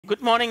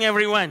Good morning,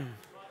 everyone.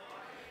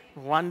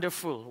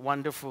 Wonderful,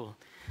 wonderful.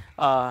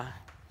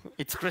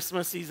 It's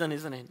Christmas season,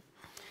 isn't it?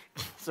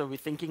 So we're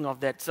thinking of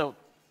that. So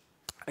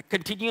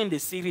continuing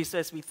this series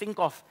as we think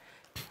of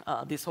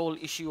this whole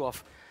issue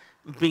of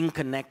being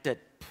connected.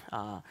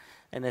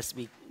 And as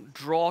we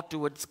draw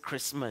towards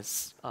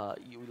Christmas,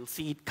 you will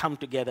see it come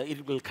together.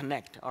 It will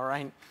connect, all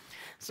right?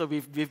 So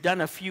we've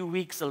done a few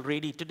weeks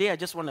already. Today I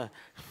just want to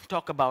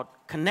talk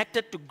about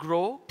connected to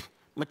grow,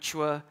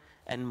 mature,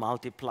 and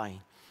multiply.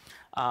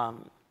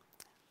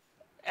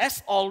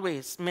 As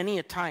always, many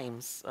a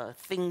times,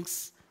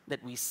 things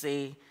that we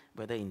say,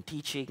 whether in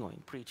teaching or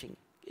in preaching,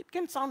 it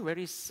can sound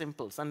very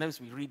simple. Sometimes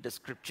we read the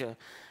scripture,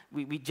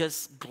 we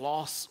just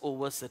gloss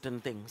over certain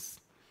things,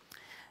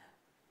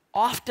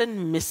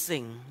 often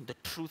missing the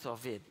truth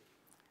of it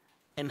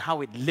and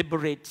how it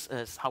liberates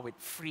us, how it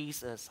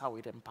frees us, how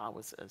it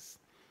empowers us.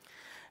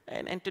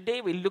 And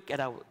today we look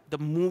at the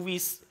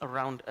movies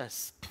around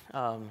us.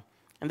 And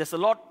there's a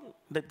lot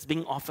that's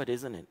being offered,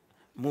 isn't it?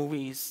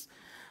 Movies,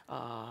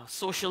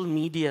 social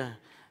media,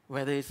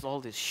 whether it's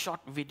all these short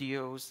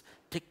videos,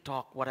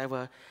 TikTok,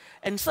 whatever.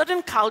 And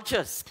certain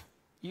cultures,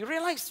 you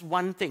realize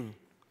one thing.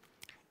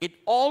 It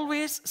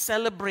always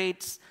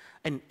celebrates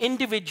an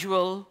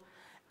individual,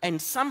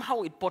 and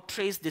somehow it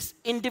portrays this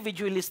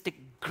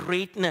individualistic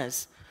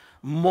greatness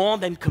more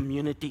than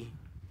community.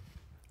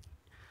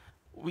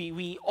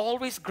 We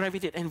always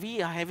gravitate, and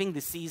we are having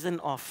the season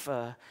of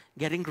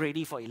getting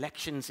ready for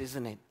elections,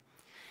 isn't it?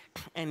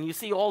 And you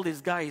see all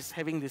these guys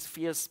having these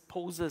fierce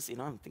poses,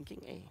 I'm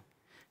thinking, hey,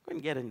 go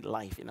and get in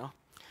life,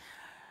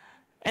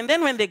 And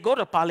then when they go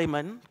to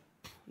parliament,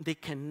 they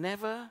can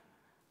never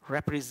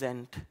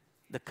represent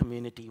the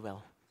community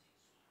well.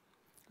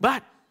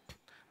 But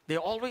they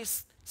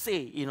always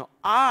say,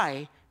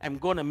 I am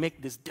going to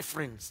make this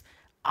difference.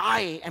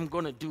 I am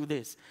going to do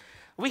this.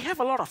 We have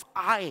a lot of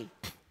I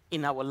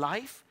in our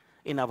life,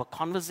 in our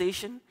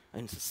conversation,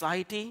 in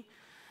society.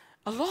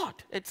 A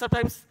lot.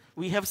 Sometimes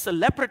we have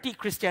celebrity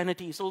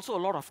Christianity. It's also a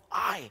lot of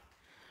I.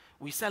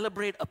 We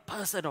celebrate a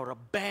person or a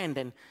band,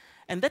 and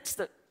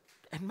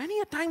many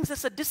a times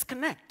there's a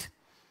disconnect.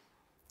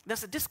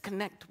 There's a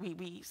disconnect.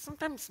 We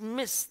sometimes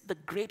miss the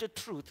greater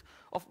truth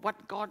of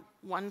what God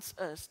wants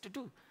us to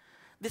do.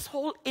 This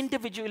whole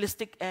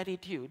individualistic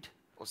attitude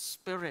or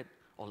spirit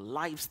or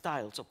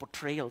lifestyles or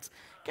portrayals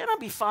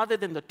cannot be farther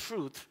than the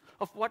truth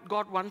of what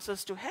God wants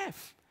us to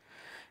have.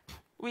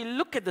 We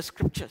look at the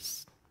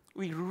scriptures.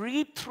 We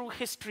read through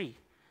history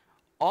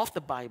of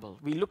the Bible.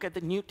 We look at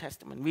the New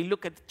Testament. We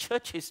look at the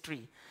church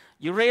history.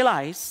 You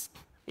realize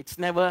it's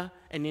never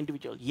an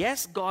individual.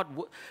 Yes, God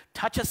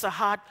touches our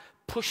heart,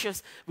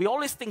 pushes. We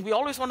always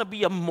want to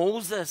be a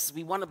Moses.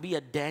 We want to be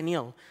a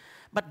Daniel.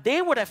 But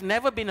they would have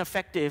never been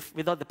effective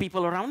without the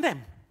people around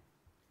them.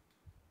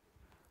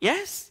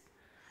 Yes?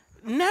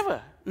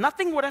 Never.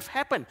 Nothing would have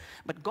happened.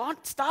 But God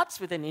starts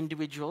with an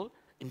individual,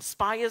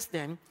 inspires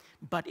them,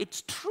 but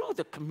it's through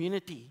the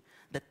community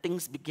that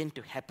things begin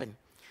to happen.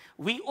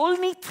 We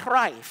only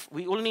thrive,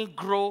 we only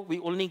grow, we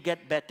only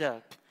get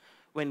better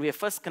when we are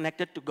first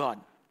connected to God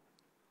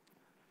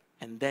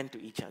and then to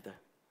each other.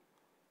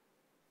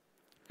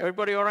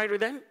 Everybody all right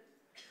with that?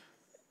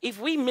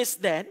 If we miss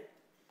that,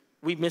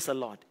 we miss a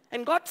lot.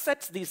 And God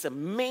sets this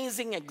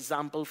amazing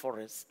example for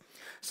us.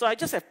 So I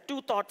just have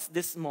two thoughts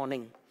this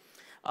morning.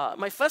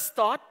 My first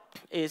thought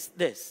is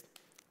this.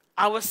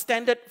 Our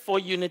standard for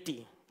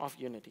unity.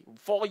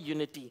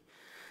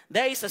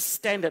 There is a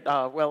standard.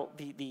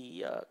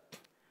 The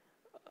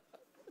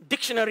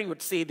dictionary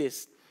would say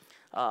this.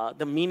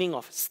 The meaning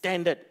of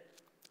standard.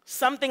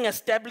 Something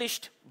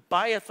established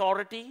by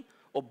authority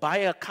or by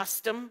a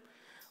custom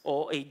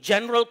or a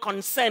general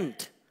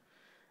consent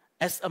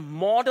as a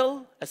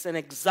model, as an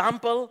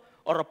example,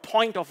 or a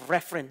point of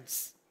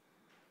reference.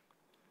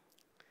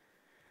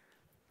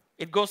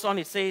 It goes on,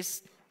 it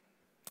says,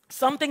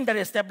 something that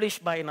is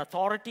established by an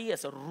authority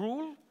as a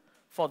rule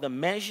for the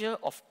measure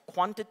of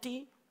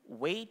quantity,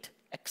 weight,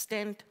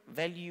 extent,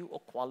 value, or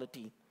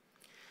quality.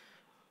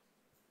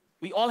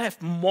 We all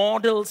have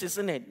models,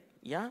 isn't it?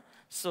 Yeah?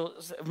 So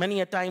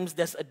many a times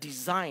there's a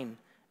design,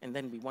 and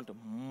then we want to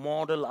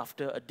model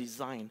after a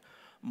design.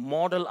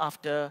 Model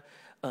after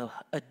a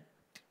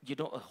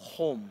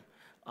home,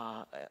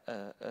 a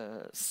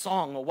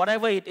song, or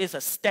whatever it is,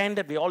 a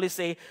standard. We always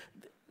say,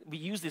 we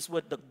use this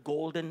word, the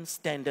golden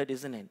standard,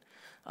 isn't it?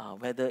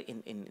 Whether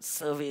in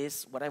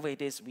service, whatever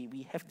it is,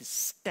 we have this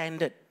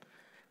standard.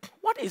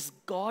 What is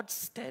God's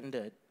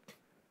standard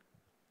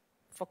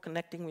for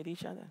connecting with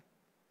each other?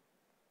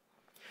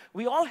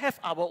 We all have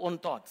our own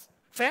thoughts.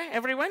 Fair,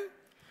 everyone?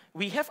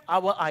 We have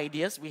our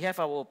ideas, we have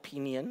our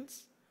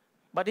opinions.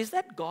 But is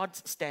that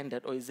God's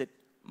standard or is it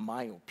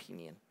my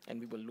opinion? And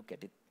we will look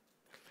at it.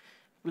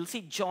 We'll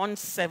see John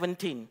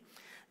 17.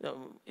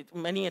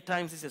 Many a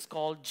times this is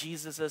called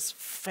Jesus'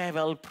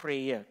 farewell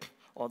prayer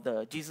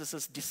or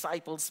Jesus'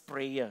 disciples'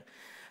 prayer.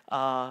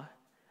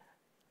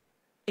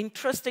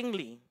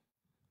 Interestingly,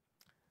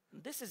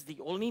 this is the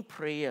only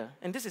prayer,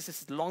 and this is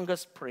his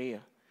longest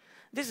prayer.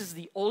 This is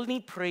the only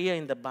prayer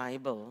in the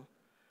Bible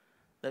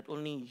that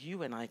only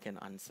you and I can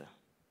answer.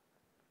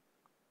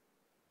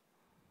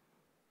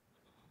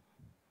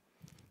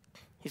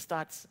 He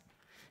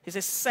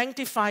says,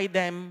 sanctify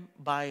them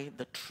by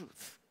the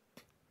truth.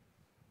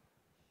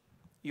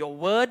 Your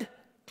word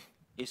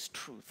is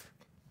truth.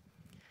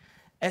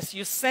 As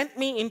you sent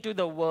me into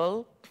the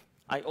world,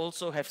 I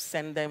also have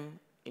sent them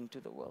into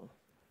the world.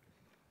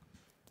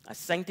 I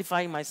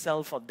sanctify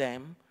myself for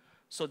them,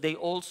 so they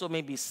also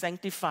may be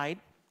sanctified.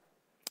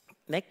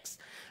 Next,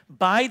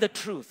 by the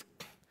truth.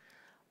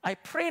 I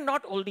pray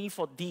not only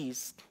for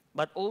these,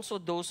 but also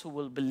those who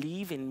will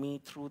believe in me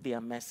through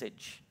their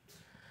message.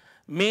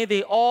 May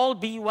they all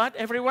be what,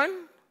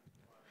 everyone?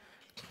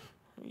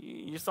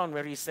 You sound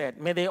very sad.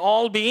 May they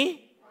all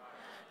be?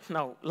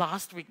 Now,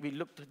 last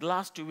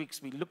 2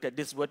 weeks, we looked at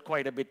this word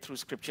quite a bit through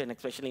Scripture, and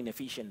especially in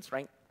Ephesians,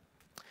 right?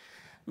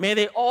 May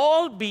they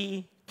all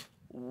be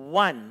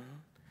one,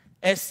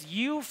 as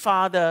you,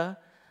 Father,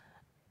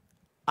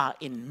 are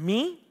in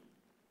me,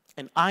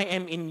 and I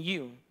am in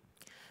you.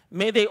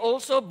 May they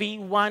also be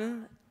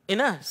one in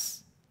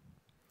us,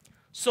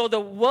 so the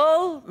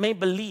world may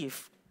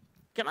believe.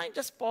 Can I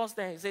just pause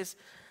there? It says,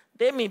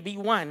 they may be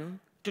one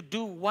to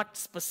do what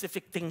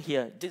specific thing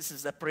here? This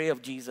is the prayer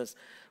of Jesus.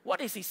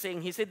 What is he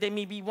saying? He said they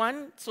may be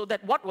one so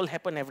that what will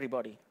happen,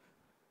 everybody?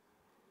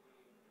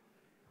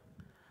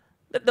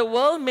 That the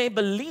world may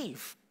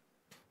believe.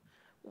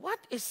 What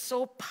is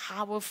so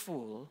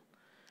powerful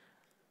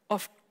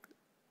of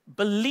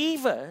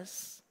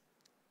believers?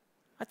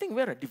 I think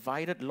we're a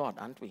divided lot,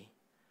 aren't we?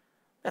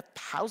 There are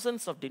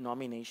thousands of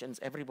denominations.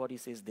 Everybody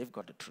says they've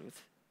got the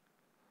truth.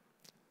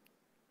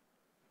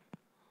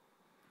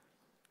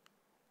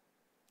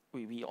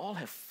 We all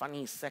have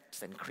funny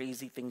sects and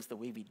crazy things, the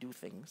way we do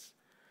things.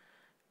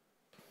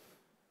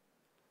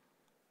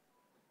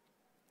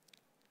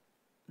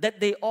 That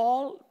they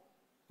all,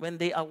 when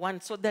they are one,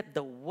 so that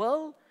the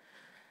world,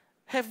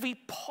 have we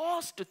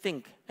paused to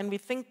think? And we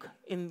think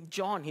in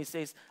John, he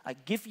says, I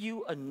give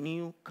you a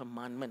new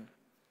commandment.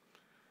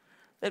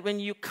 That when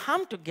you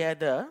come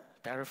together,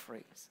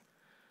 paraphrase,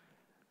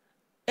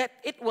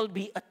 it will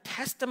be a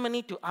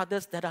testimony to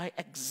others that I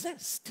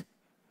exist.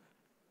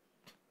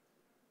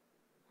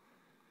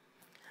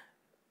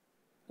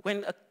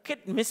 When a kid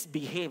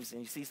misbehaves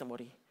and you see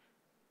somebody,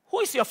 who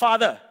is your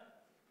father?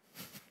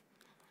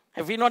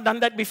 Have we not done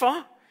that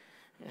before?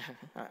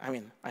 I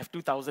mean, I have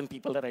 2,000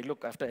 people that I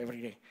look after every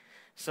day.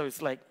 So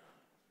it's like,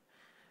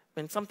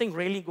 when something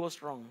really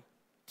goes wrong,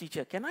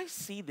 teacher, can I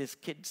see this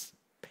kid's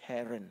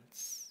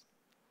parents?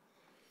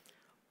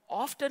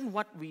 Often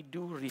what we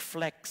do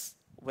reflects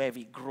where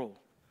we grow.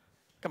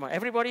 Come on,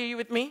 everybody, are you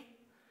with me?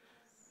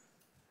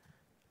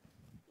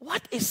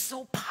 What is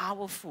so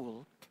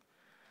powerful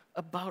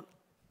about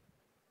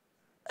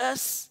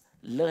us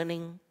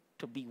learning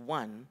to be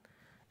one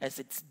as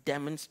it's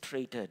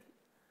demonstrated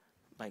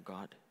by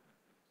God?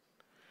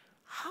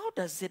 How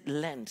does it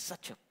lend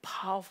such a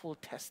powerful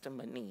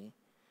testimony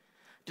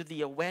to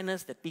the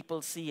awareness that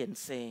people see and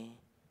say,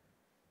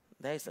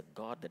 there is a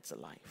God that's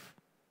alive?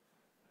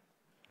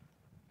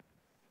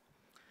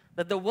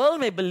 That the world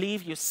may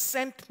believe you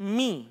sent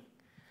me.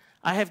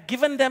 I have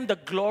given them the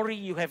glory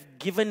you have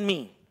given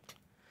me.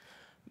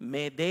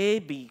 May they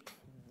be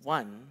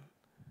one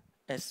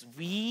as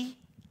we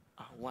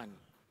are one.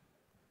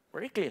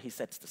 Very clear, he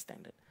sets the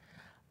standard.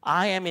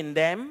 I am in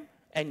them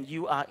and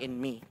you are in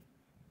me.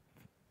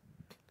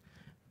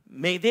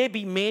 May they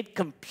be made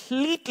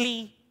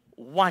completely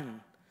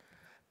one.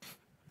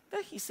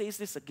 Then he says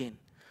this again.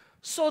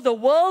 So the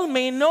world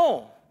may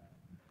know.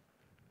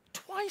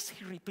 Twice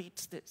he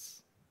repeats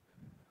this.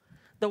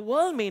 The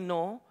world may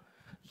know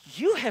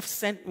you have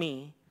sent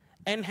me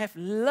and have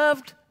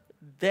loved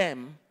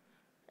them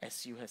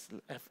as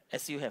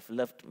you have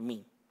loved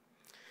me.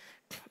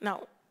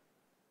 Now,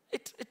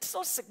 it's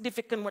so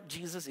significant what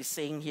Jesus is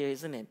saying here,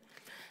 isn't it?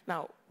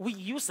 Now, we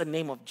use the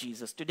name of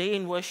Jesus. Today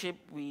in worship,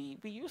 we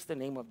use the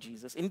name of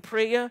Jesus. In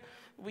prayer,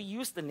 we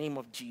use the name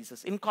of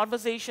Jesus. In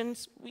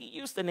conversations, we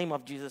use the name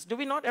of Jesus. Do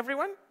we not,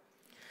 everyone?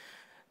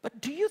 But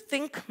do you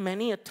think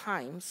many a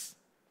times,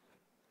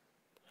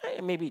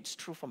 maybe it's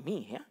true for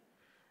me, yeah?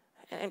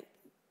 And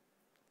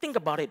think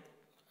about it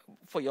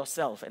for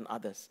yourself and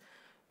others.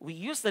 We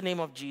use the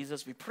name of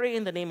Jesus, we pray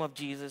in the name of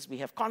Jesus, we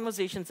have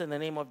conversations in the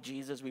name of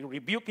Jesus, we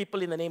rebuke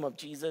people in the name of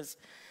Jesus.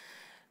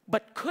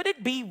 But could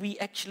it be we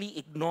actually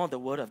ignore the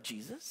word of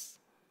Jesus?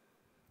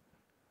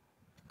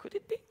 Could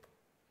it be?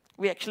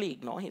 We actually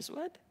ignore his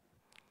word?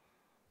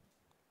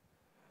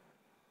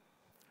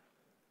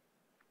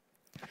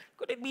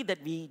 Could it be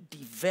that we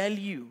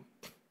devalue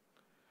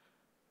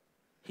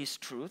his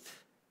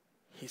truth,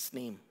 his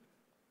name?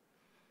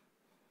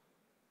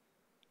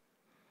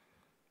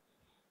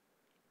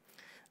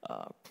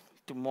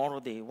 Tomorrow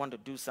they want to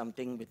do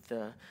something with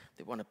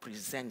they want to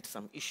present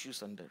some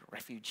issues on the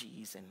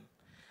refugees, and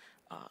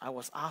I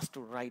was asked to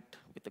write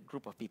with a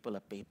group of people a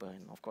paper,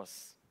 and of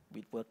course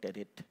we worked at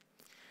it.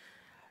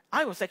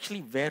 I was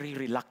actually very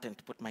reluctant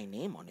to put my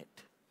name on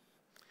it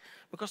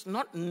because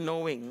not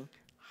knowing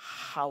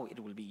how it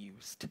will be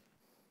used,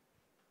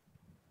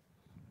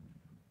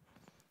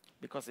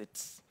 because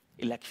it's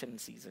election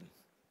season.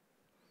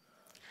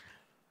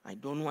 I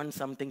don't want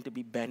something to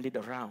be bandied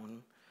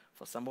around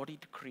for somebody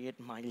to create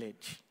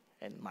mileage,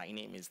 and my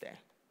name is there.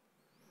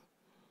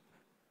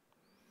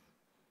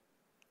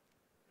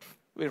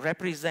 We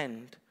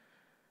represent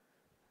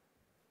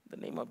the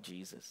name of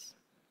Jesus.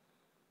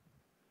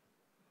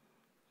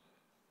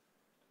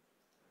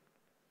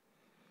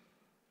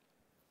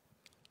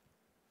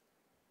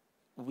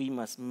 We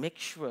must make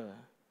sure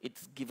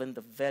it's given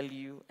the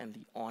value and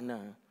the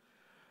honor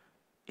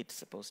it's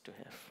supposed to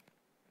have.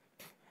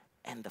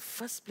 And the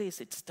first place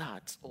it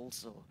starts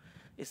also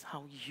is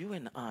how you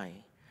and I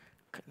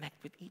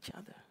connect with each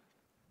other.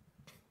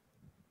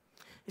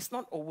 It's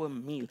not over a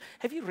meal.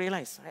 Have you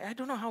realized, I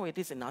don't know how it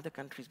is in other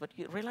countries, but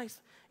you realize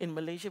in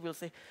Malaysia we'll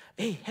say,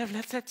 hey,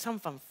 let's have some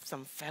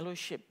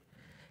fellowship.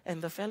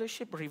 And the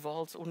fellowship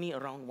revolves only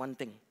around one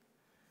thing.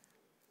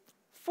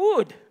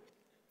 Food.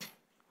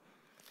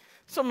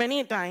 So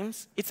many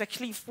times, it's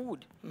actually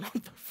food, not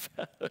the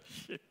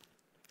fellowship.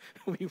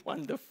 We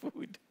want the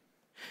food.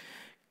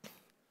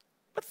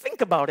 But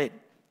think about it.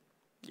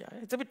 Yeah,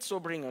 it's a bit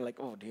sobering. Like,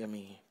 oh dear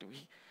me,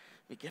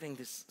 we're getting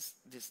this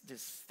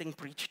thing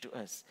preached to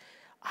us.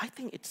 I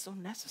think it's so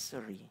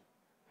necessary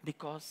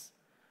because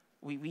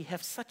we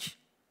have such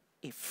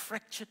a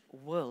fractured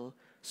world,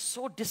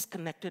 so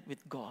disconnected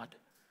with God.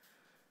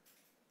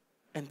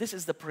 And this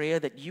is the prayer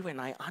that you and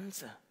I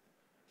answer,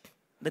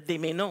 that they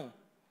may know.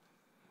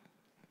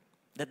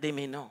 That they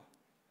may know.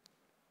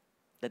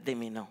 That they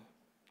may know.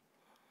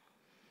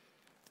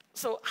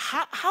 So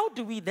how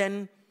do we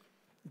then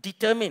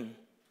determine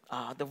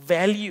the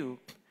value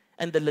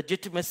and the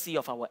legitimacy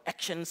of our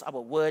actions, our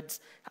words?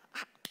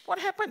 What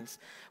happens?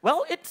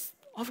 Well, it's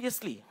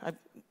obviously,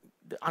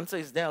 the answer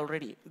is there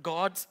already,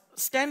 God's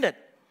standard.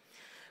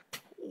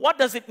 What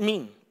does it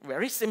mean?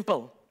 Very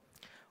simple.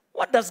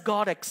 What does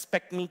God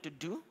expect me to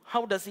do?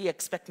 How does He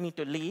expect me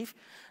to live?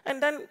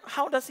 And then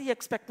how does He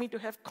expect me to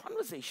have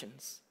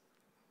conversations?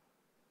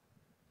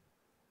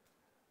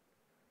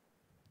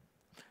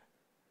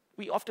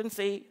 We often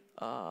say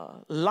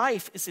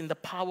life is in the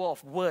power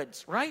of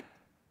words, right?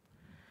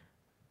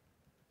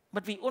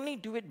 But we only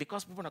do it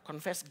because we want to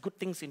confess good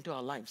things into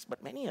our lives.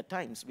 But many a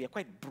times, we are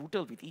quite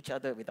brutal with each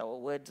other with our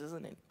words,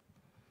 isn't it?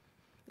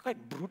 We're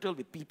quite brutal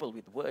with people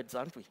with words,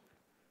 aren't we?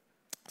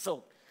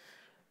 So,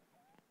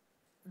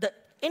 the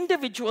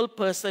individual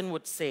person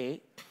would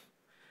say,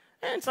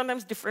 and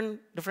sometimes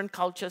different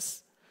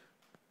cultures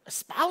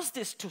espouse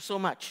this to so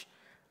much,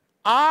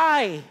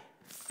 I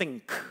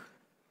think,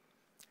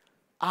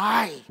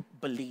 I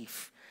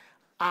believe,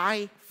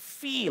 I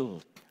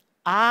feel,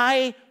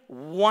 I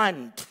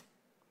want.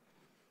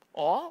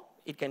 Or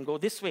it can go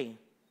this way.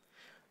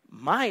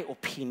 My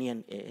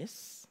opinion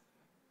is.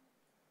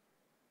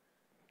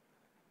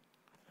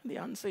 The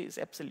answer is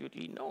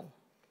absolutely no.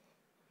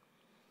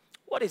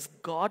 What is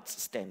God's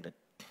standard?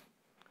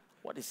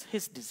 What is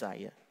His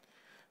desire?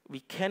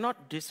 We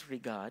cannot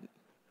disregard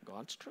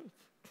God's truth.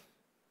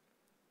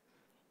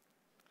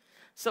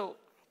 So,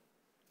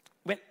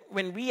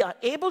 when we are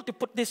able to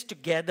put this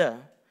together,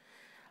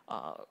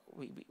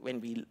 when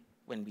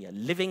we are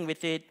living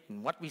with it,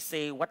 what we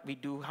say, what we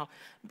do, how.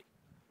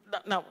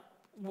 Now,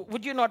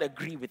 would you not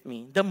agree with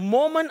me? The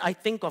moment I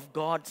think of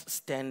God's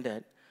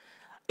standard,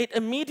 it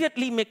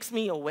immediately makes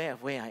me aware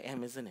of where I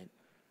am, isn't it?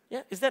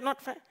 Yeah, is that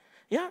not fair?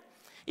 Yeah?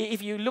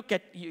 If you look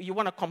at, you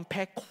want to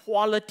compare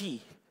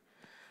quality,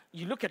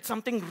 you look at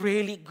something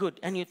really good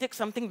and you take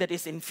something that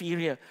is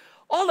inferior,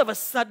 all of a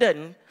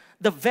sudden,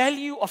 the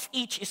value of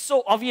each is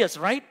so obvious,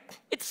 right?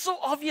 It's so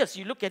obvious.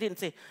 You look at it and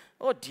say,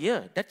 oh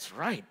dear, that's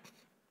right.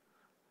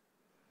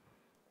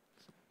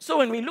 So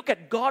when we look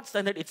at God's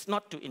standard, it's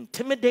not to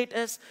intimidate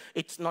us,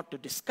 it's not to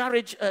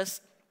discourage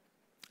us,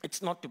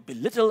 it's not to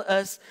belittle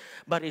us,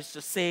 but it's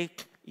to say,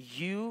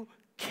 you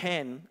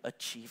can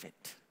achieve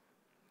it.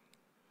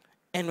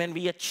 And when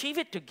we achieve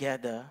it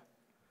together,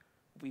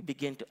 we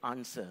begin to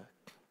answer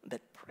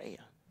that prayer.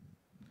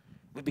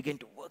 We begin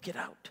to work it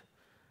out.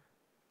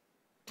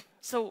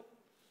 So,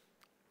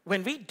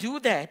 when we do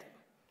that,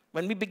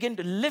 when we begin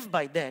to live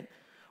by that,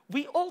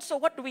 we also,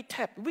 what do we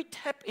tap? We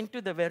tap into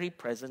the very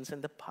presence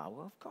and the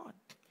power of God.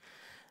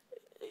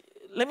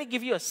 Let me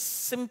give you a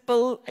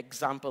simple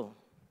example.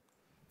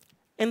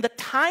 In the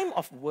time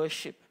of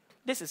worship,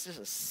 this is just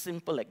a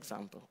simple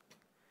example.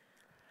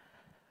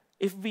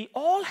 If we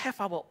all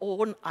have our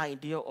own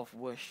idea of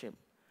worship,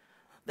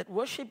 that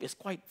worship is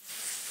quite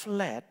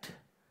flat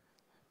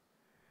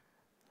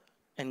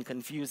and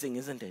confusing,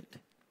 isn't it?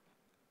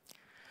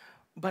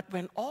 But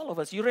when all of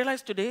us, you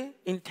realize today,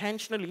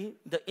 intentionally,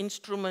 the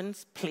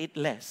instruments played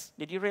less.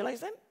 Did you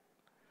realize that?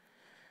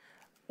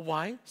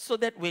 Why? So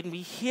that when we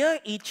hear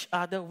each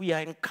other, we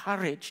are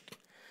encouraged.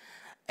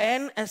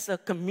 And as a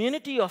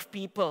community of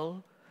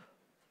people,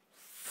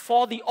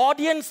 for the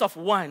audience of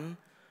one,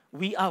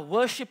 we are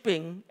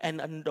worshiping and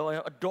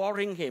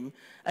adoring Him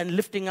and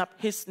lifting up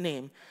His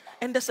name.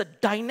 And there's a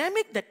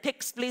dynamic that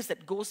takes place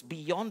that goes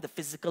beyond the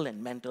physical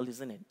and mental,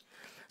 isn't it?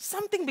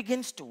 Something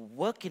begins to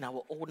work in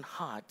our own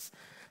hearts,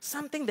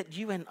 something that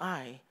you and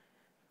I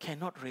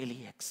cannot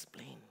really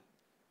explain.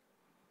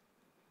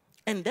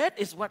 And that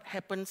is what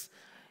happens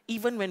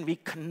even when we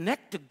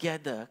connect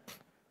together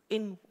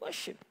in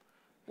worship,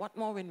 what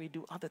more when we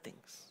do other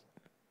things?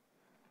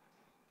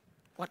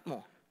 What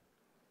more?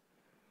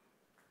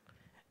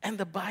 And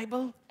the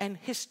Bible and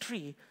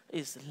history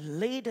is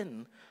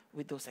laden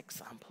with those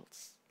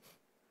examples.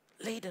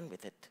 Laden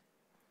with it.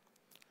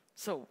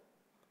 So,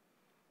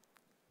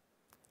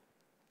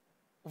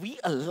 we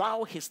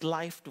allow his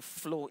life to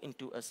flow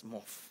into us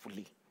more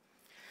fully.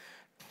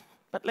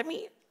 But let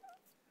me,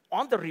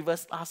 on the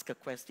reverse, ask a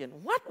question.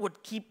 What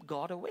would keep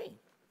God away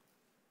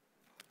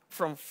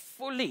from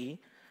fully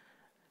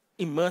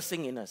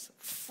immersing in us,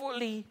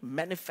 fully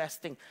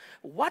manifesting?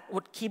 What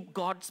would keep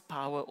God's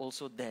power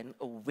also then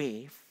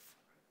away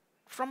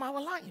from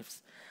our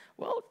lives?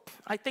 Well,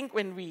 I think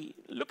when we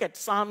look at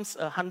Psalms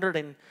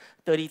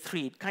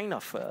 133, it kind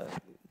of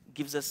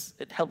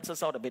it helps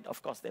us out a bit.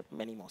 Of course, there are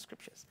many more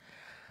scriptures.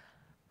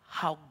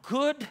 How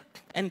good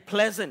and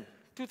pleasant,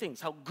 two things,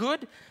 how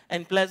good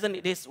and pleasant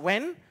it is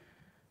when,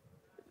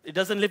 it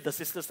doesn't leave the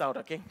sisters out,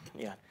 okay?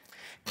 Yeah.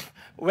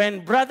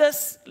 When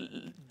brothers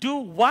do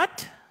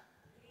what?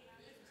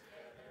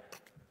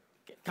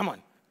 Okay, come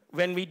on.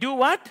 When we do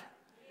what?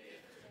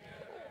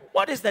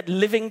 What is that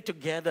living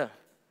together?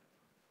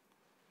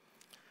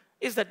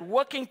 Is that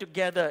working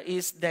together?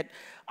 Is that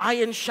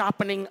iron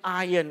sharpening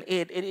iron?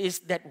 It is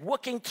that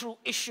working through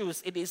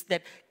issues. It is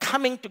that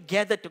coming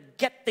together to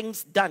get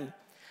things done.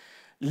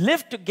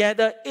 Live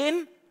together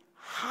in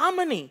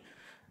harmony.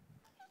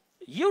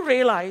 You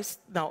realize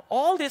now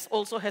all this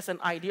also has an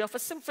idea of a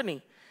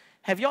symphony.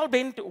 Have you all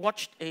been to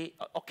watch a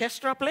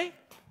orchestra play?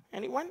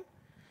 Anyone?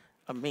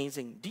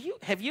 Amazing.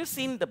 Have you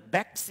seen the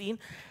back scene?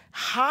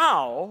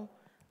 How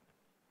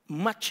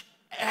much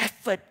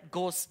effort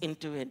goes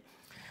into it.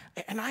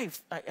 And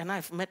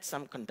I've met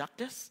some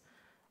conductors.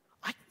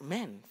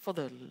 Man, for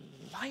the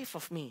life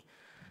of me,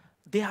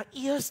 their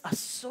ears are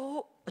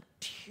so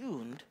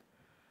attuned.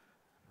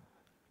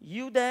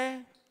 You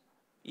there,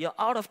 you're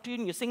out of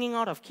tune, you're singing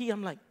out of key.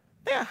 I'm like,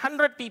 there are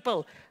 100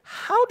 people.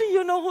 How do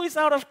you know who is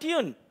out of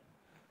tune?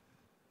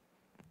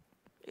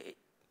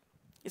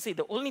 You see,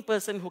 the only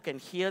person who can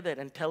hear that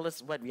and tell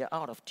us when we are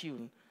out of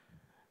tune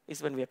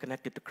is when we are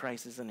connected to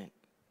Christ, isn't it?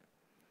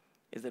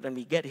 Is that when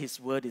we get his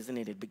word, isn't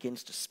it? It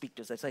begins to speak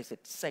to us. As I said,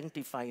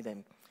 sanctify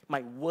them.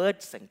 My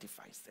word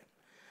sanctifies them.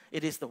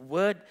 It is the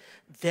word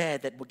there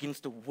that begins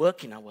to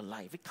work in our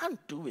life. We can't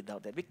do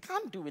without that. We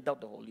can't do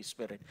without the Holy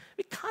Spirit.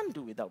 We can't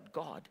do without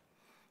God.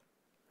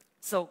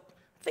 So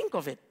think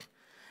of it.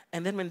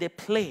 And then when they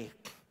play,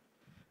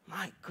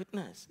 my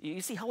goodness,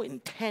 you see how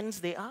intense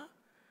they are?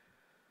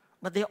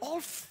 But they're all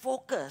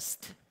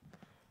focused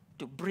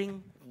to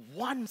bring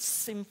one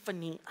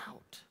symphony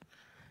out.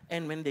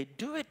 And when they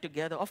do it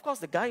together, of course,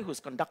 the guy who's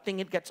conducting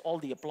it gets all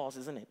the applause,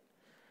 isn't it?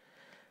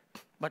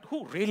 But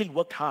who really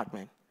worked hard,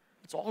 man?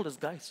 It's all those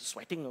guys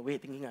sweating away,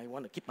 thinking, I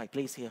want to keep my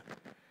place here.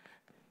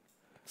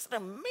 It's an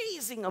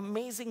amazing,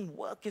 amazing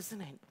work,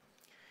 isn't it?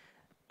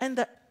 And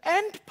the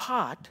end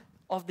part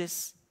of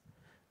this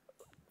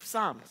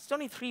psalm, it's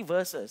only 3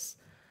 verses,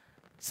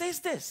 says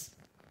this.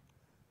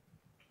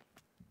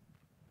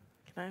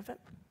 Can I have that?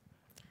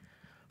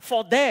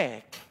 For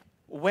there,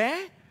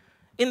 where?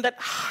 In that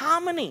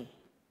harmony,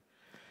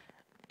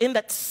 in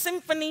that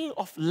symphony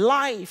of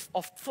life,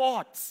 of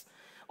thoughts,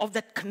 of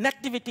that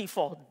connectivity,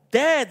 for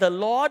there the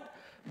Lord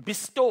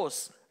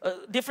bestows. A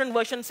different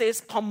version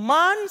says,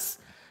 commands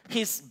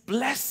his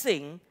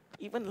blessing,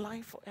 even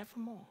life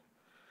forevermore.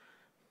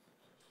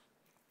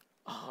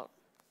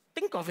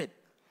 Think of it.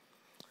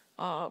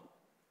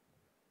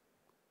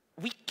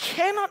 We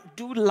cannot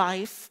do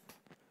life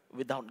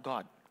without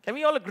God. Can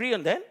we all agree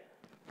on that?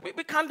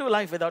 We can't do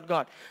life without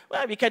God.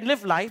 Well, we can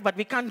live life, but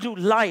we can't do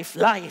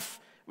life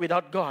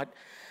without God.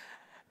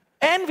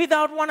 And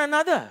without one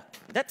another.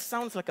 That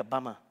sounds like a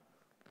bummer.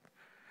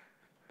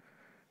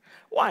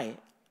 Why?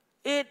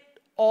 It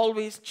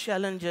always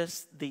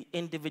challenges the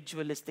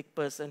individualistic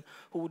person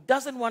who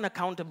doesn't want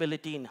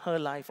accountability in her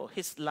life or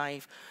his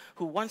life,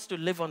 who wants to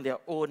live on their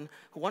own,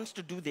 who wants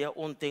to do their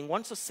own thing,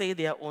 wants to say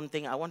their own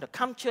thing. I want to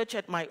come church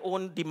at my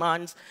own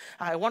demands.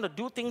 I want to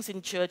do things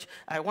in church.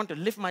 I want to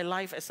live my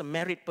life as a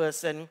married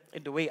person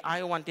in the way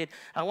I want it.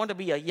 I want to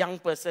be a young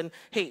person.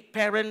 Hey,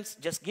 parents,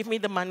 just give me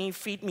the money,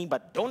 feed me,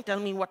 but don't tell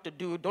me what to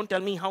do. Don't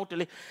tell me how to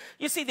live.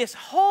 You see, this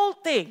whole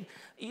thing,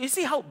 you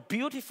see how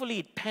beautifully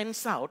it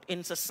pans out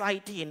in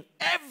society, in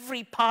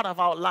every part of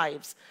our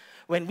lives.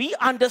 When we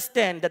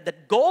understand that the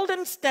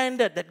golden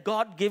standard that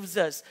God gives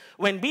us,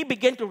 when we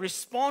begin to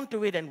respond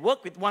to it and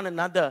work with one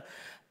another,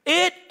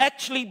 it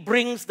actually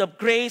brings the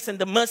grace and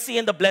the mercy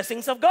and the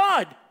blessings of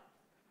God.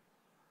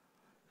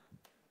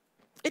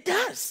 It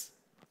does.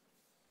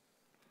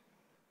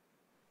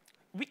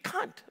 We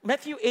can't.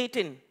 Matthew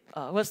 18,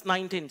 verse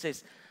 19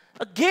 says,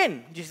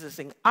 again, Jesus is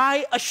saying,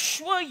 I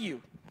assure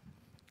you.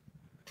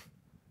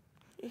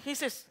 He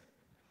says,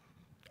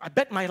 I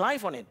bet my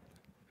life on it.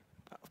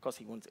 Of course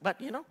he won't say,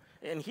 but you know,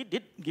 and he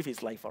did give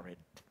his life for it.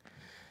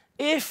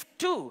 If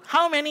 2,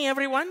 how many,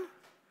 everyone?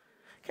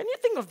 Can you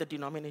think of the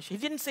denomination?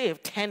 He didn't say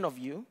if 10 of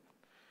you.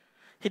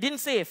 He didn't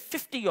say if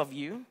 50 of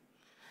you.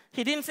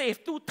 He didn't say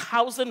if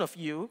 2,000 of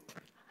you.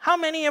 How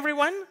many,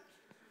 everyone?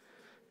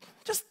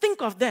 Just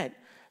think of that.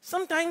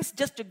 Sometimes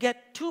just to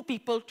get two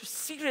people to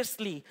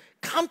seriously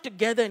come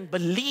together and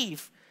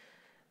believe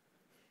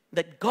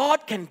that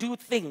God can do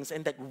things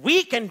and that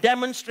we can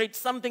demonstrate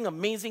something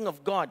amazing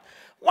of God.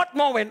 What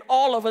more when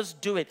all of us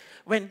do it?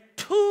 When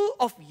two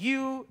of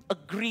you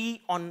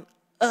agree on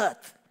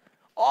earth,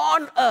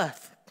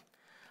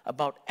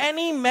 about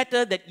any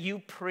matter that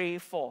you pray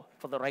for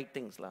the right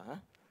things. Huh?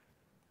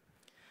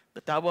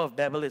 The Tower of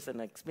Babel is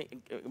an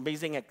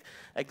amazing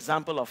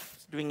example of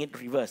doing it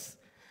reverse.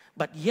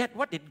 But yet,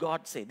 what did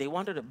God say? They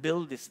wanted to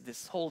build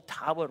this whole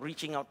tower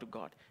reaching out to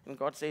God. And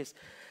God says,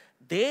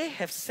 they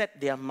have set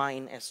their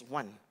mind as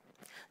one.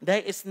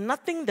 There is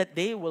nothing that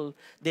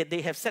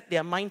they have set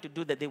their mind to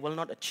do that they will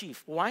not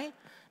achieve. Why?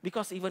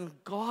 Because even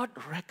God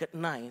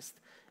recognized,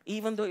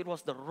 even though it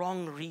was the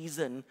wrong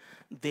reason,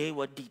 they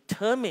were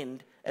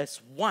determined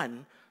as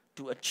one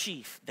to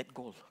achieve that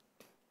goal.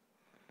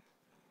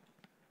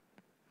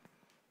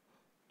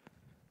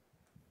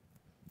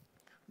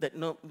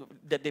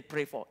 That they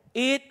pray for.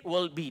 It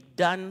will be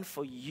done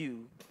for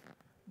you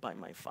by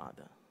my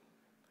Father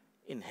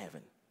in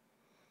heaven.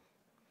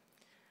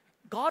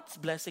 God's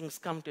blessings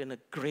come to in a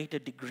greater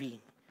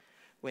degree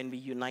when we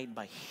unite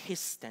by His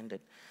standard.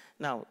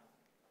 Now,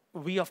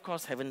 we of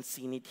course haven't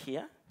seen it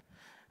here.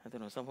 I don't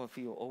know, some of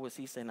you are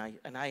overseas, and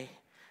I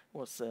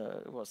was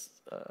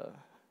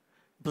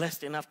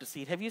blessed enough to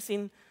see it. Have you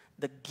seen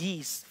the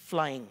geese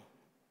flying?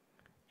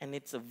 And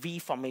it's a V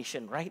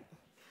formation, right?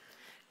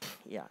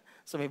 Yeah.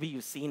 So maybe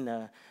you've seen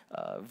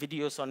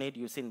videos on it,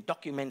 you've seen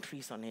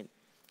documentaries on it.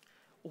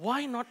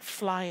 Why not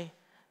fly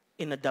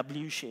in a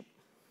W shape?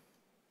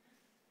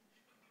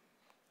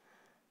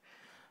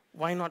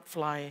 Why not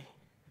fly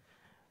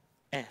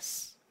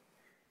S?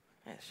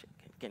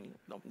 Can you?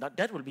 No,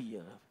 that will be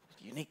a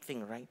unique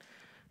thing, right?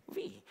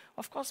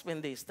 Of course,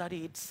 when they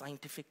study it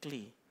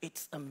scientifically,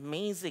 it's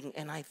amazing.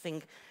 And I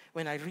think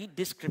when I read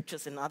these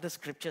scriptures and other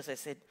scriptures, I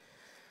said,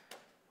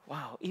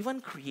 wow,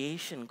 even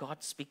creation,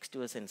 God speaks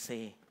to us and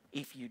say,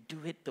 if you do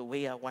it the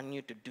way I want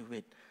you to do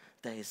it,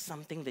 there is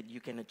something that you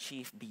can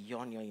achieve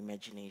beyond your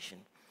imagination.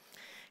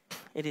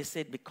 It is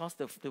said because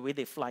the way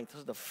they fly,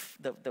 so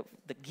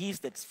the geese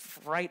that's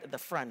right at the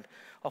front,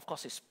 of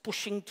course, is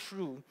pushing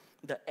through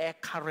the air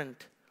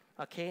current,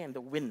 okay, and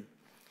the wind,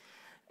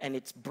 and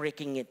it's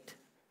breaking it.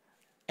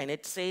 And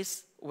it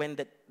says when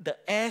the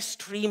air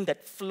stream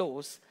that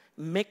flows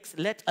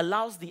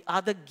allows the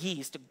other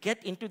geese to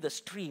get into the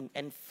stream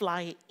and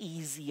fly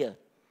easier.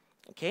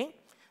 Okay?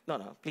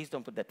 No, please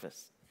don't put that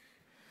first.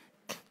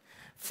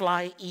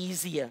 Fly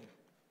easier.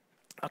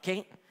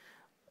 Okay?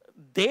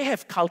 They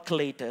have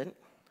calculated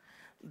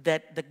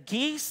that the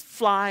geese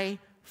fly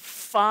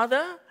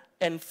farther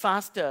and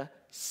faster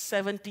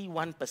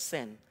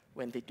 71%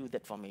 when they do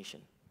that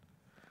formation.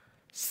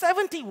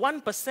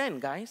 71%,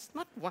 guys.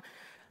 Not one.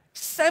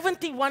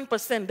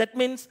 71%. That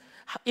means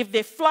if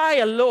they fly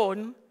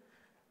alone,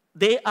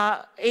 they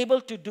are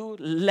able to do,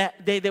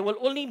 they will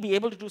only be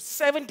able to do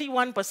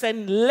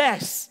 71%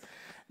 less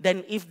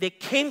than if they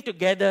came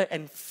together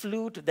and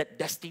flew to that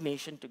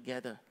destination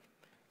together.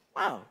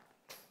 Wow.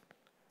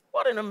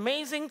 What an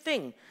amazing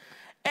thing.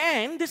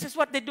 And this is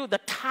what they do. The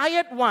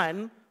tired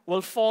one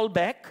will fall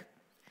back,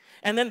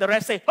 and then the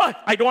rest say, oh,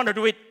 I don't want to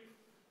do it.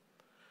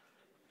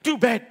 Too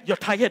bad, you're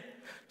tired.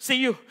 See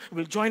you,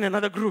 we'll join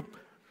another group.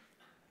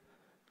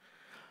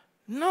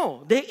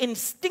 No, they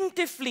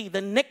instinctively,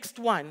 the next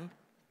one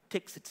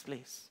takes its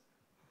place.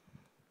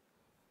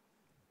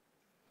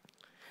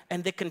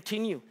 And they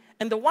continue.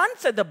 And the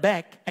ones at the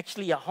back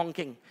actually are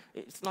honking.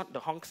 It's not the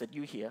honks that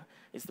you hear,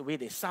 it's the way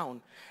they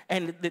sound.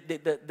 And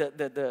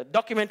the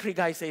documentary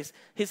guy says,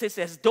 he says,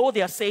 as though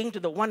they are saying to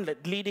the one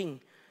that's leading,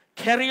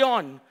 carry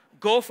on,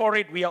 go for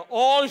it, we are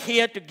all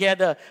here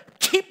together,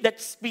 keep that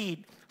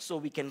speed so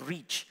we can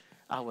reach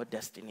our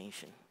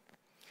destination.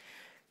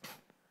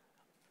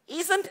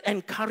 Isn't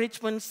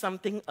encouragement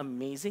something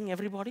amazing,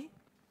 everybody?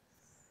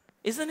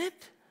 Isn't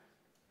it?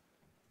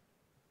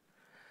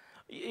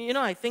 You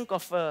know, I think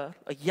of a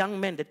young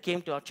man that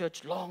came to our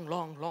church long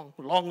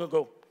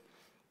ago.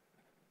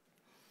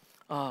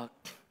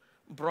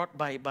 Brought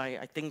by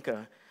I think,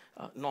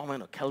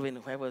 Norman or Kelvin,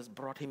 whoever's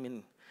brought him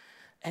in.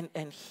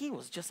 And he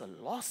was just a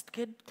lost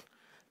kid,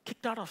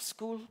 kicked out of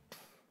school,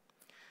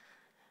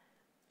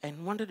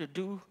 and wanted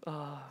to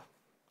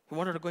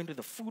go into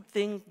the food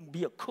thing,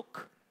 be a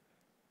cook.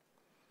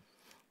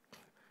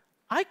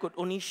 I could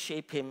only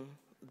shape him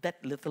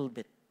that little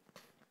bit.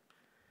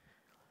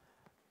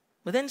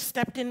 But then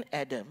stepped in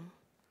Adam,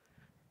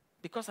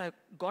 because I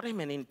got him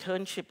an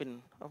internship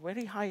in a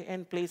very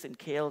high-end place in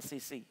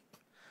KLCC.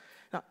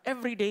 Now,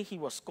 every day he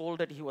was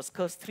scolded, he was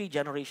cursed 3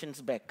 generations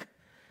back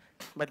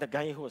by the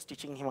guy who was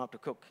teaching him how to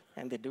cook,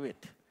 and they do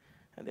it.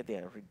 And they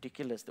are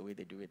ridiculous the way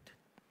they do it.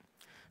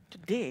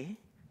 Today,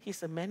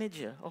 he's a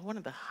manager of one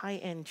of the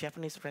high-end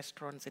Japanese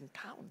restaurants in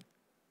town.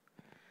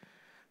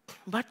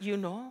 But you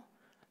know,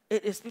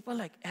 it is people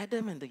like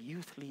Adam and the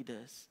youth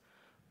leaders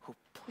who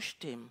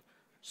pushed him,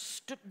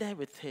 stood there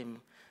with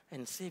him,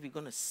 and say, we're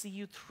going to see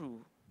you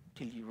through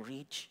till you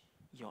reach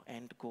your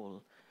end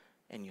goal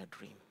and your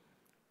dream.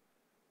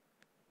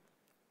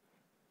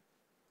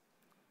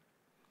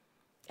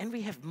 And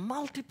we have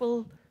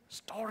multiple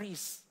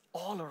stories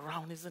all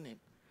around, isn't it?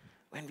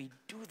 When we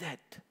do that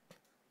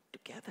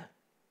together.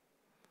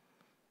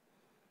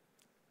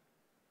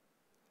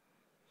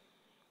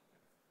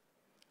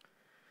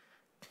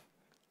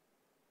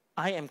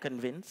 I am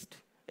convinced,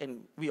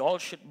 and we all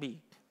should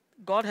be,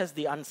 God has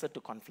the answer to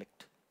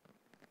conflict.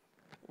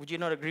 Would you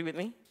not agree with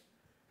me?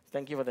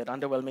 Thank you for that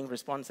underwhelming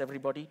response,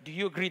 everybody. Do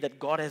you agree that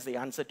God has the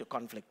answer to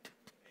conflict?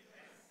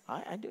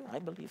 I do. I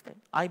believe that.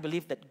 I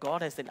believe that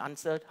God has an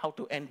answer how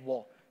to end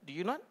war. Do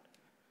you not?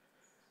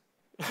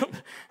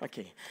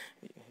 Okay.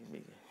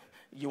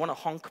 You want to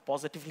honk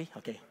positively?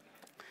 Okay.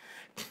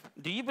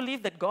 Do you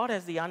believe that God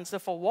has the answer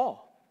for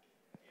war?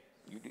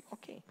 You do?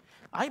 Okay.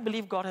 I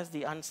believe God has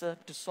the answer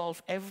to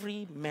solve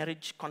every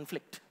marriage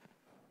conflict.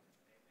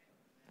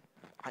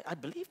 I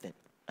believe that.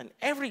 And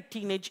every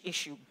teenage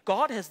issue,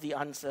 God has the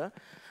answer.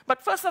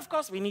 But first, of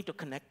course, we need to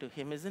connect to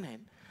Him, isn't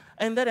it?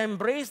 And then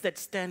embrace that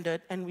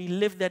standard and we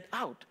live that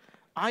out.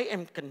 I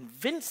am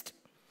convinced,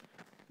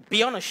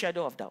 beyond a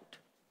shadow of doubt.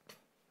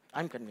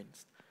 I'm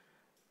convinced.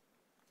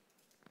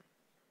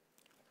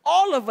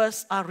 All of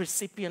us are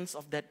recipients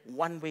of that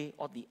one way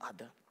or the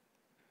other.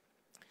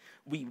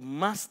 We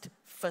must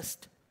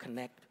first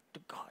connect to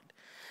God.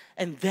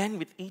 And then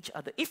with each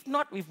other. If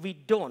not, if we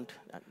don't,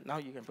 now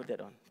you can put that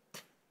on.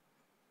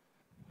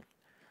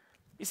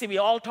 You see, we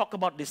all talk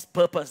about this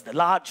purpose, the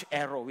large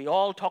arrow. We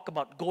all talk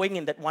about going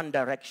in that one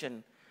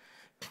direction.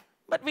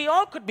 But we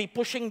all could be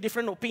pushing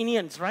different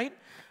opinions, right?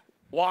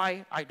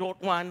 Why? I don't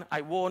want,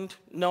 I won't,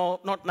 no,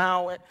 not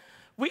now.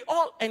 We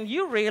all, and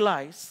you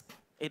realize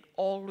it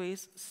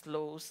always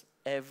slows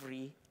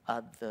every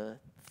other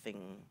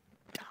thing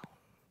down.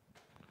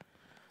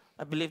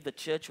 I believe the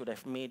church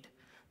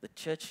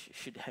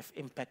should have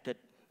impacted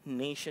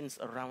nations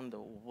around the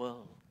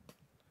world.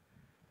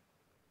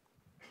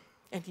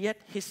 And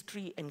yet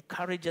history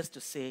encourages us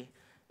to say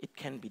it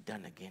can be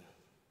done again.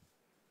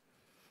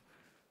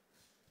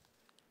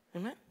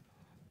 Amen?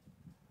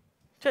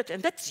 Church,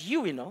 and that's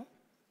you, you know.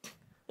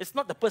 It's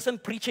not the person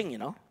preaching, you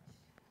know.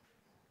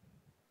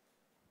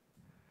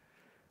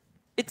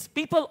 It's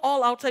people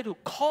all outside who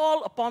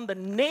call upon the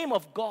name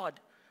of God.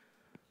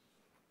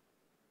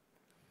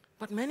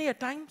 But many a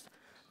times,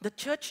 the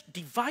church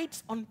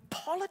divides on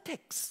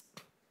politics.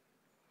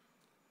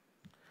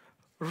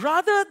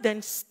 Rather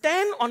than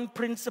stand on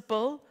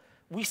principle,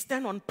 we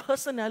stand on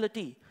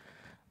personality.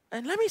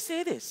 And let me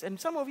say this, and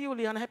some of you will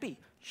be unhappy.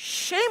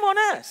 Shame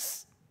on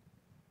us.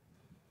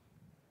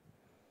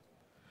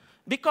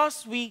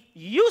 Because we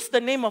use the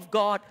name of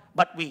God,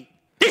 but we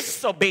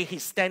disobey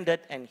His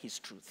standard and His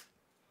truth.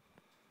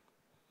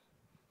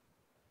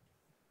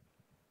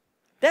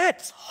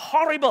 That's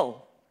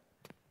horrible.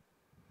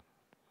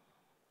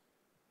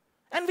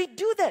 And we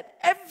do that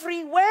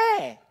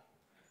everywhere.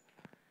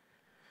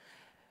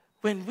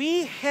 When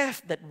we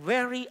have that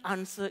very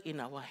answer in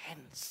our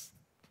hands.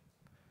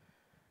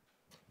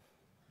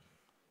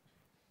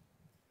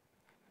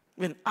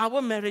 When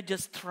our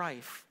marriages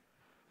thrive,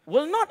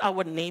 will not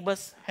our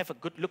neighbors have a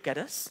good look at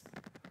us?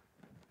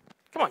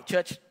 Come on,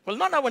 church. Will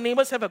not our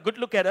neighbors have a good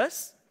look at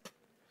us?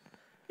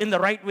 In the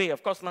right way,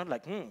 of course, not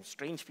like,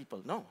 strange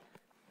people. No.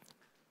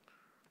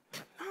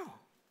 No.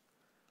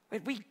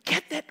 When we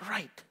get that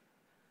right.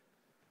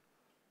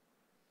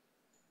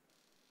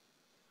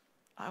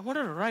 I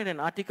wanted to write an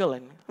article,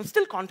 and I'm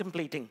still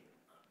contemplating.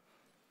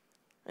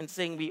 And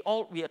saying we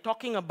are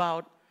talking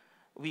about,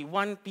 we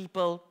want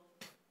people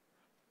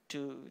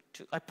to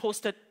I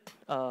posted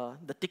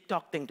the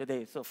TikTok thing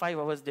today. So 5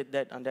 hours did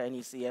that under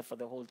NECF for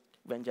the whole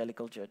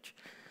evangelical church.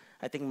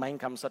 I think mine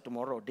comes out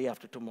tomorrow, day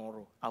after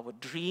tomorrow. Our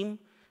dream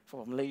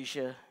for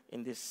Malaysia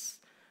in this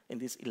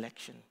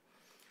election.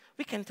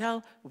 We can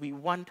tell we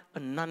want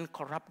a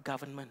non-corrupt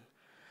government,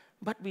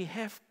 but we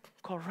have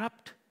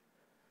corrupt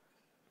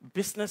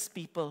business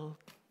people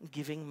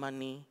giving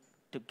money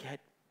to get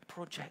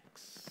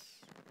projects.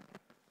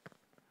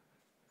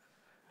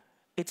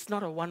 It's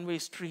not a one-way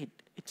street,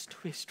 it's a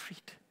two-way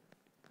street.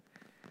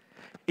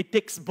 It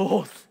takes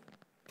both,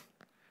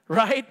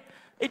 right?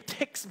 It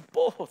takes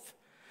both.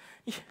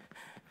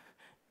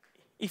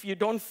 If you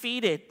don't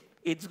feed it,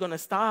 it's going to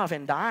starve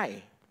and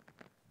die.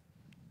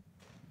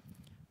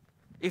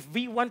 If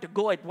we want to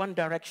go at one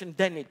direction,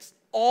 then it's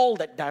all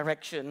that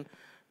direction,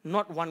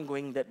 not one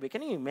going that way.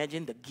 Can you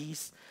imagine the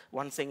geese,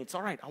 one saying, it's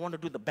all right, I want to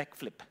do the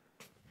backflip.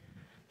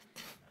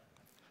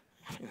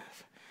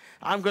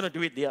 I'm going to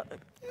do it the other.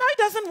 No, it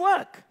doesn't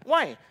work.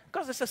 Why?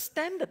 Because it's a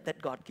standard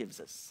that God gives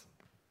us.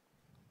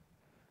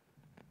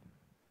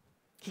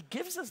 He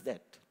gives us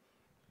that.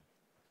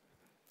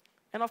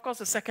 And of course,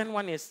 the second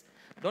one is,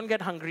 don't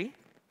get hungry.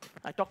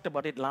 I talked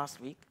about it last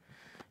week.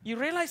 You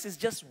realize it's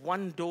just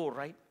one door,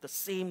 right? The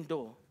same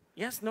door.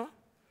 Yes, no?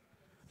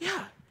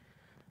 Yeah.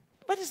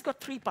 But it's got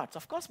 3 parts.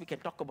 Of course, we can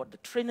talk about the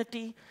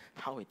Trinity,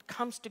 how it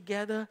comes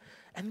together,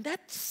 and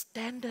that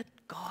standard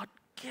God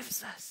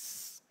gives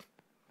us.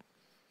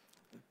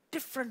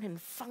 Different in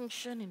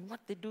function, in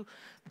what they do,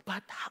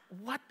 but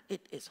what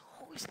it is.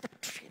 Who is the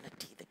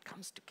Trinity that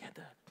comes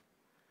together?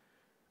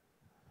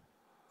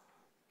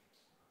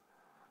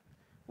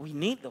 We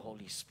need the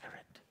Holy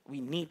Spirit. We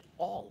need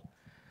all.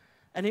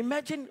 And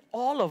imagine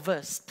all of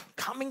us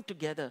coming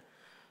together,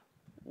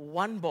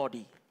 one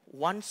body,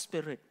 one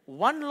Spirit,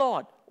 one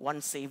Lord, one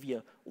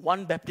Savior,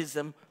 one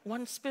baptism,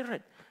 one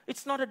Spirit.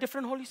 It's not a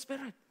different Holy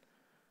Spirit.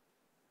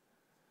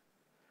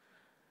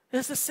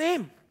 It's the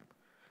same.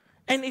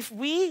 And if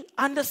we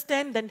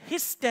understand then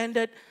His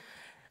standard,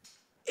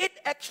 it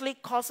actually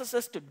causes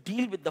us to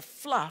deal with the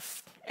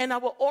fluff and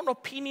our own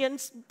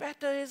opinions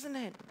better, isn't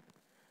it?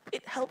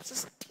 It helps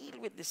us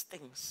deal with these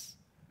things.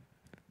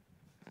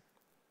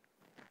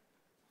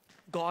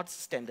 God's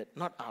standard,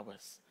 not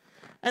ours.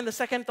 And the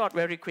second thought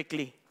very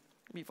quickly,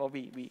 before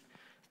we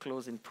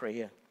close in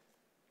prayer.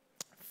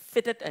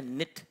 Fitted and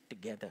knit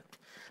together.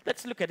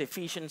 Let's look at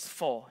Ephesians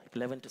 4,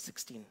 11 to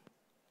 16.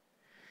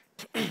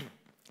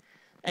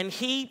 And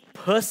He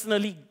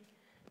personally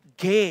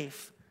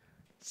gave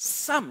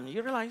some,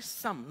 you realize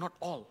some, not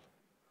all.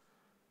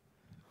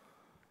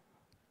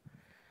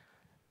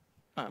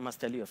 I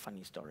must tell you a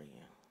funny story.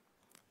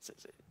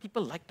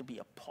 People like to be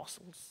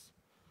apostles.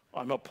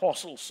 I'm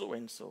apostle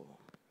so-and-so.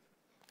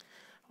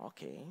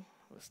 Okay,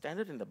 the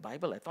standard in the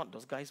Bible, I thought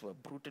those guys were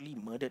brutally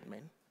murdered,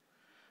 man.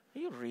 Are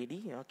you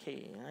ready?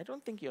 Okay, I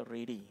don't think you're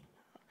ready.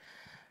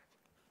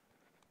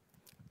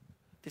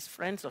 These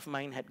friends of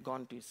mine had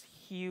gone to this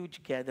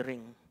huge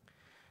gathering.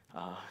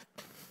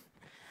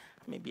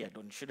 Maybe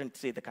shouldn't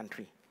say the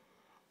country.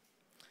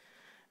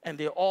 And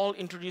they're all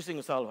introducing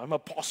themselves. I'm an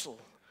apostle.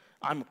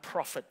 I'm a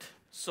prophet.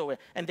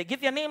 And they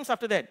give their names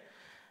after that.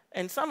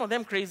 And some of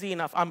them crazy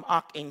enough, I'm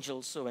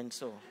archangel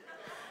so-and-so.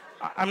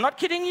 I'm not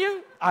kidding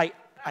you. I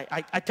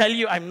tell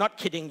you, I'm not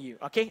kidding you,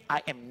 okay?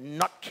 I am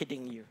not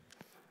kidding you,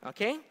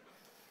 okay?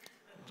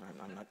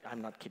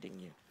 I'm not kidding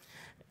you.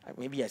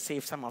 Maybe I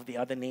saved some of the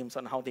other names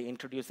on how they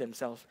introduce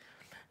themselves.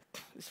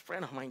 This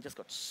friend of mine just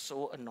got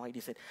so annoyed. He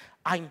said,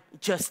 I'm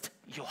just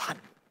Johann.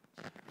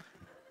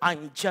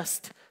 I'm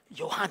just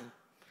Johann.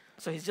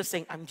 So he's just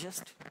saying, I'm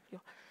just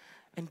Johann.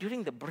 And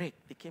during the break,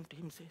 they came to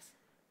him and says,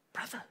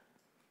 brother,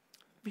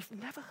 we've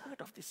never heard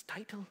of this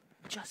title,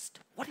 just.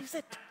 What is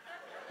it?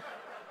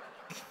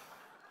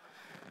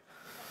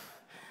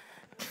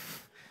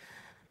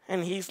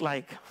 And he's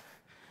like,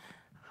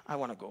 I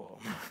want to go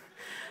home.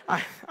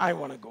 I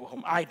want to go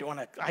home. I don't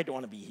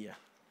want to be here.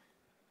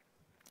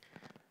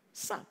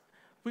 Some.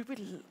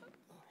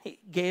 He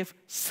gave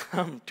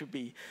some to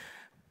be.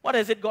 What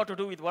has it got to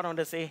do with what I want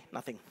to say?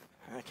 Nothing.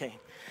 Okay.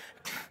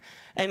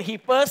 And He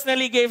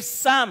personally gave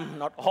some,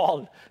 not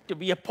all, to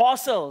be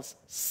apostles,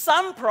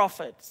 some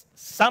prophets,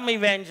 some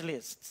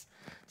evangelists,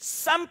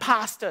 some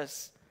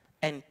pastors,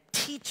 and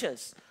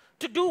teachers.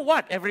 To do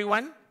what,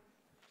 everyone?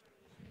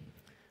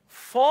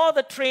 For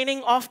the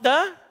training of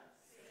the...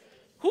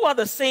 Who are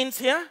the saints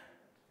here?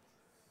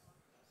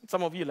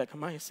 Some of you are like,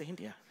 am I a saint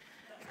here?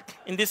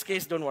 In this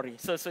case, don't worry.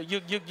 So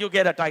you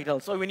get a title.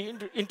 So when you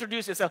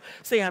introduce yourself,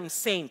 say, I'm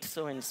saint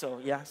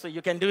so-and-so. Yeah, so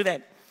you can do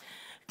that.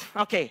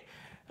 Okay.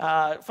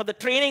 For the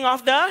training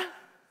of the...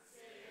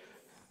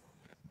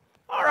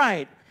 All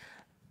right.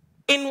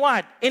 In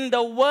what? In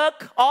the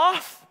work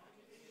of...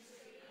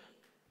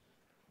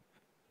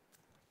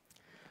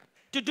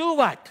 To do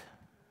what?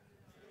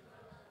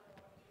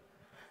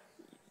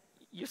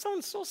 You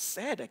sound so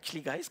sad,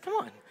 actually, guys. Come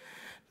on.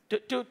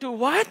 To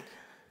what?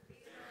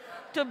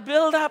 To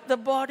build up the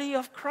body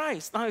of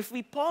Christ. Now, if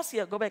we pause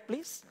here, go back,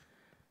 please.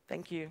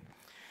 Thank you.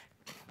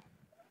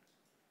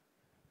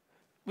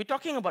 We're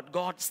talking about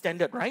God's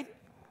standard, right?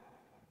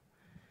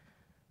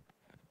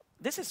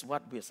 This is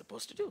what we're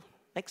supposed to do.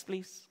 Next,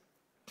 please.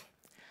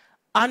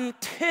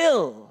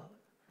 Until...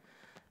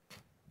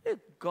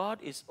 God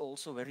is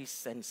also very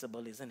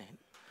sensible, isn't it?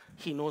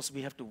 He knows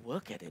we have to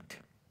work at it.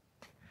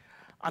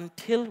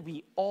 Until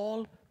we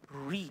all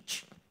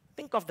reach.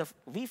 Think of the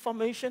V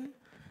formation.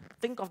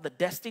 Think of the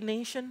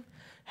destination.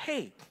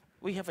 Hey,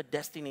 we have a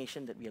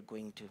destination that we are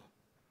going to.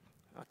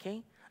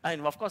 Okay?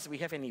 And of course, we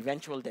have an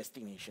eventual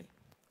destination.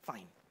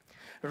 Fine.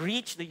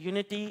 Reach the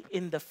unity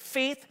in the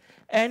faith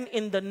and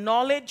in the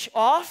knowledge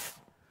of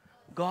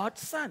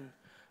God's Son.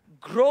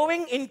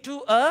 Growing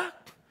into a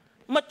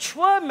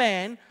mature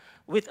man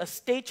with a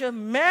stature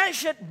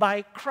measured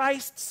by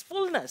Christ's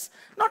fullness.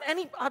 Not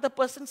any other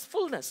person's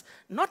fullness.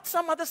 Not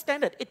some other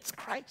standard. It's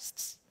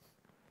Christ's.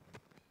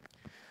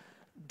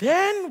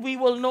 Then we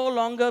will no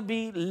longer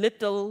be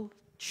little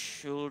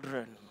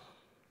children,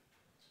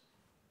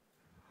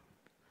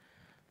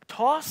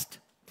 tossed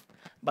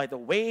by the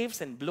waves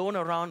and blown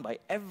around by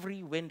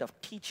every wind of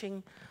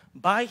teaching,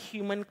 by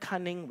human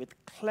cunning with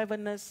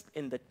cleverness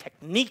in the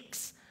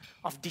techniques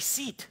of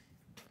deceit,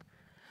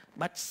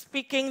 but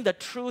speaking the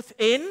truth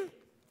in...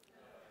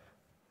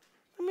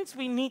 That means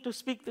we need to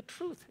speak the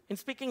truth. In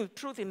speaking the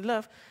truth in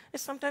love,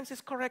 sometimes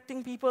it's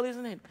correcting people,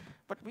 isn't it?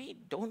 But we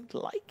don't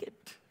like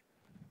it.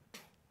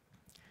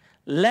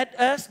 Let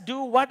us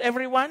do what,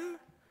 everyone?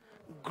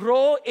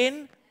 Grow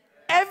in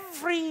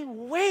every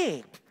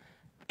way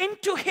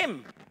into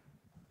Him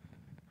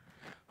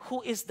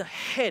who is the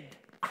head,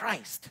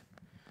 Christ.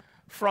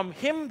 From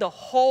Him the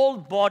whole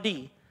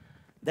body,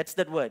 that's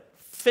that word,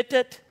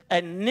 fitted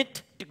and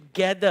knit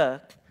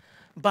together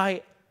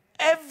by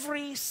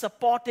every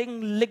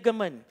supporting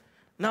ligament.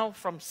 Now,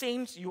 from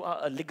saints, you are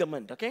a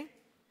ligament, okay?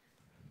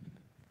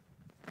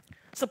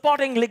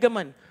 Supporting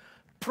ligament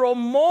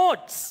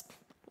promotes.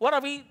 What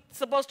are we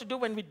supposed to do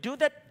when we do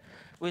that?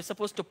 We're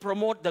supposed to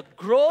promote the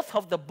growth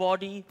of the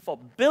body for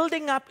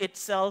building up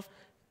itself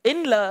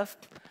in love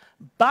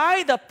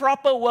by the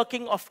proper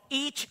working of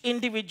each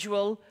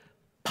individual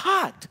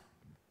part.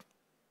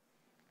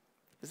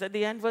 Is that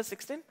the end, verse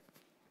 16?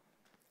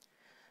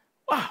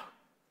 Wow.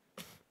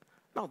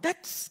 Now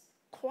that's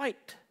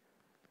quite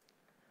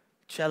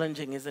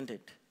challenging, isn't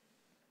it?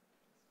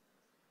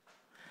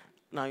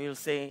 Now you'll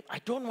say, I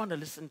don't want to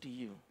listen to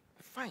you.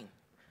 Fine.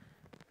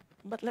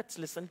 But let's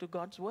listen to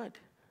God's word.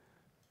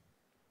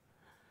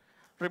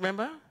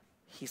 Remember,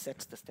 He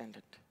sets the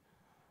standard.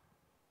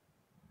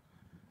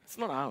 It's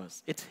not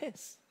ours, it's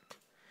His.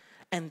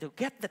 And to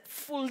get that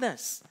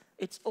fullness,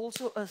 it's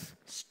also a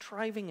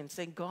striving and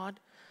saying, God,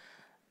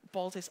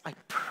 Paul says, I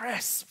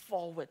press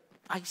forward,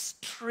 I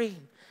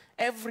strain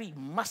every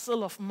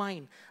muscle of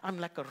mine. I'm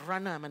like a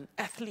runner, I'm an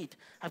athlete.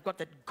 I've got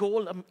that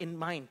goal in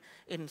mind,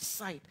 in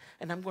sight,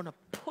 and I'm going to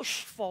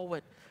push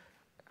forward.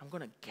 I'm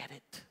going to get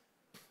it.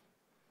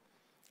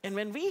 And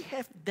when we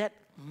have that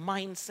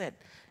mindset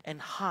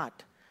and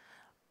heart,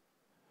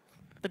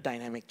 the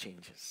dynamic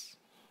changes.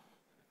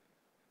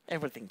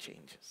 Everything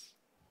changes.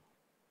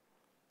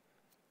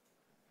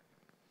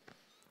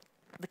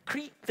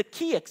 The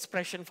key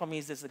expression for me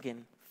is this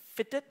again: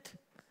 fitted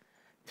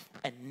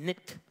and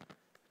knit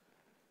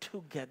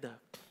together.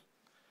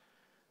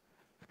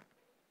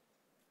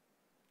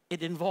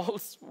 It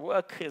involves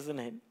work, isn't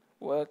it?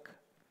 Work,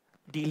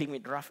 dealing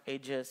with rough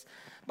edges.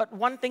 But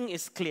one thing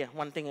is clear.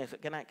 One thing is,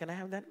 can I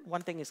have that?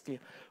 One thing is clear.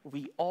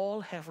 We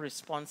all have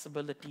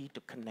responsibility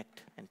to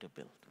connect and to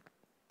build.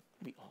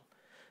 We all.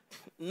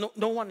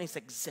 No one is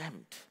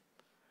exempt.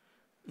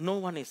 No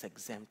one is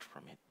exempt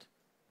from it.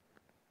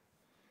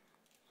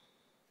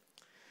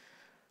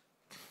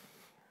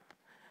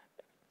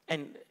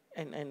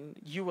 And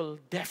you will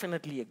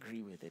definitely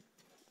agree with it,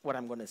 what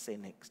I'm going to say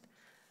next.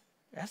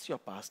 As your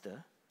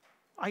pastor,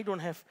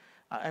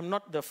 I'm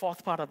not the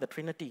fourth part of the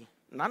Trinity.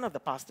 None of the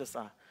pastors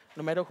are.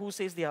 No matter who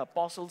says they are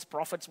apostles,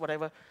 prophets,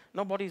 whatever,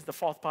 nobody is the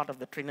fourth part of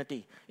the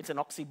Trinity. It's an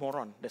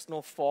oxymoron. There's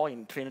no four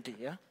in Trinity,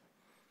 yeah?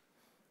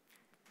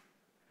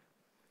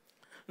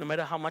 No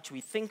matter how much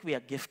we think we are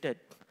gifted,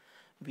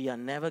 we are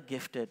never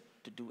gifted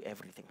to do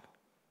everything.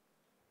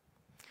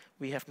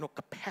 We have no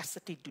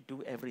capacity to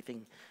do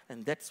everything.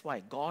 And that's why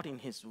God in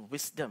His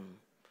wisdom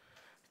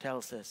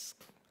tells us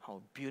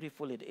how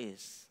beautiful it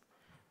is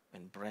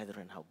when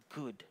brethren, how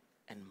good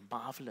and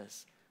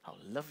marvelous, how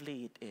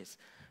lovely it is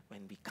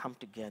when we come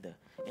together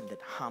in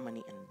that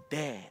harmony. And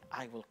there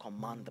I will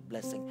command the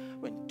blessing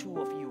when two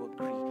of you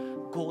agree.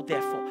 Go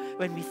therefore.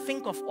 When we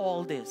think of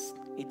all this,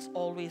 it's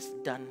always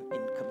done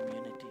in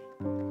community.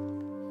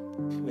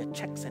 Where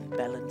checks and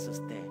balances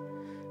there.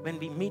 When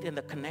we meet in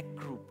the Connect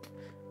group,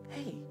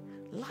 hey,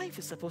 life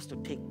is supposed to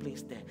take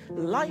place there.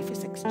 Life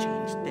is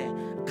exchanged there.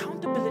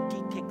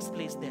 Accountability takes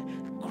place there.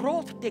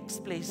 Growth takes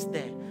place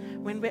there.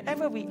 When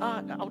wherever we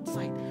are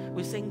outside,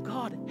 we're saying,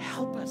 God,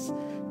 help us,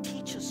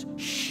 teach us,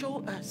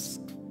 show us.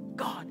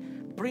 God,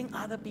 bring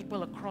other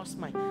people across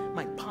my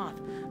path.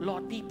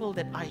 Lord, people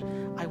that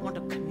I want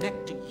to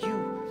connect to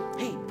you.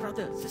 Hey,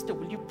 brother, sister,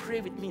 will you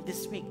pray with me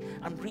this week?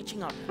 I'm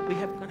reaching out. We're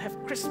going to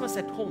have Christmas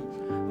at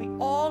home. We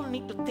all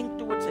need to think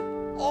towards it.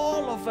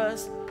 All of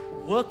us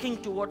working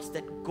towards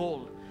that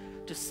goal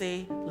to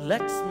say,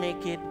 let's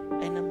make it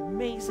an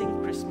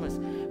amazing Christmas.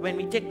 When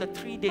we take the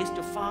 3 days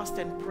to fast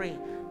and pray,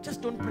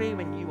 just don't pray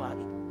when you are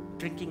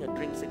drinking a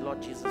drink. Say,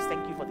 Lord Jesus,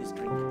 thank you for this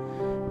drink.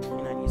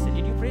 And you say,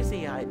 did you pray?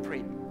 Say, yeah, I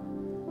prayed.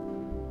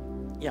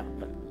 Yeah.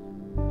 But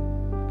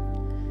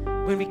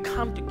when we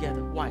come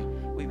together, why?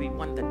 We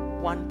want that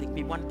one thing.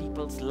 We want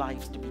people's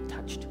lives to be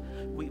touched.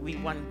 We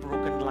want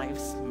broken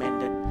lives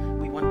mended.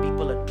 We want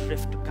people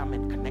adrift to come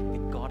and connect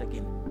with God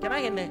again. Can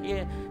I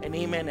hear an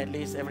amen at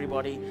least,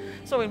 everybody?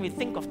 So when we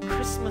think of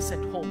Christmas at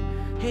home,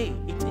 hey,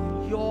 it's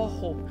in your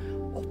home.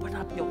 Open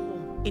up your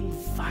home.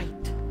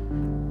 Invite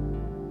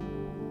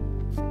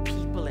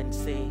people and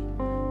say,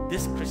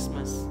 this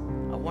Christmas,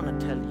 I want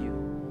to tell you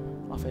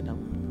of an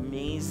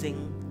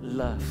amazing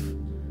love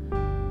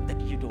that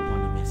you don't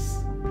want to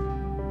miss.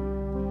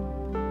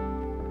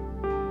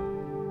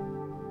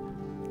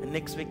 And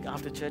next week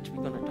after church,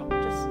 we're going to talk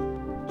just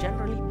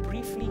generally,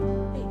 briefly,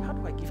 hey, how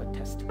do I give a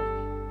testimony?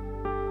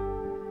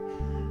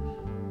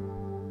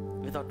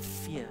 Without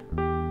fear.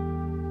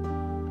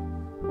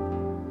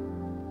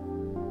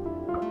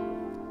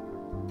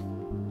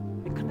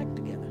 We connect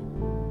together.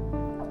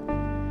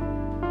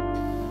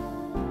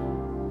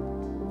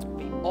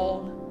 We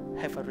all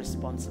have a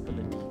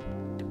responsibility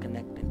to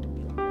connect and to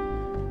build.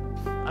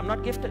 I'm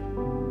not gifted,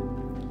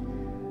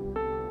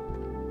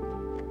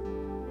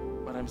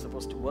 but I'm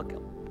supposed to work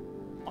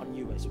on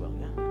you as well,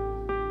 yeah?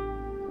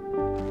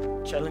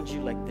 Challenge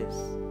you like this.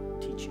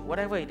 Teach you,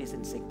 whatever it is,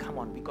 and say, come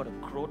on, we got to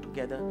grow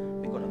together,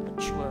 we got to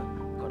mature,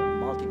 we got to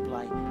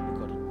multiply, we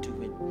got to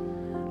do it.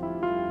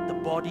 The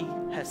body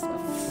has a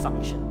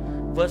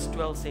function. Verse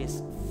 12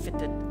 says,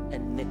 fitted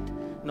and knit.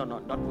 No,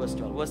 not verse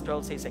 12. Verse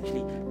 12 says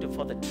actually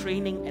for the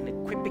training and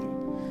equipping.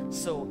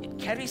 So it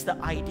carries the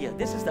idea.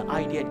 This is the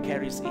idea it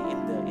carries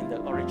in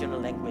the original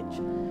language.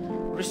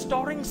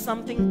 Restoring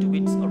something to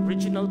its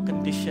original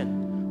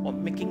condition or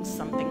making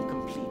something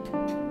complete.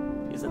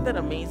 Isn't that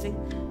amazing?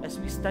 As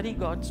we study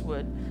God's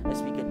word,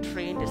 as we get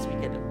trained, as we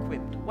get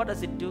equipped, what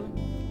does it do?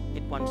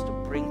 It wants to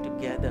bring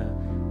together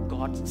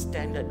God's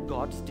standard,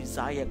 God's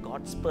desire,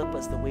 God's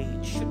purpose the way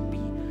it should be,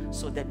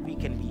 so that we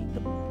can be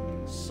the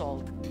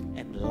salt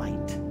and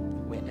light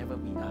wherever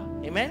we are.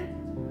 Amen?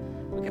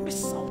 We can be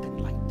salt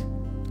and light.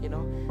 You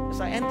know, as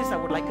I end this, I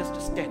would like us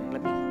to stand.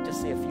 Let me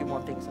just say a few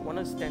more things. I want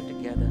to stand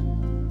together.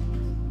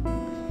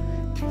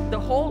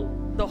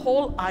 The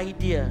whole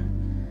idea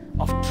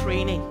of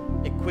training,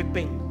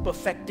 equipping,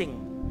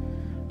 perfecting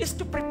is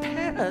to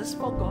prepare us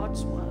for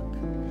God's work.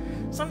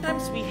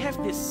 Sometimes we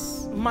have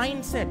this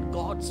mindset,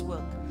 God's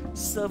work,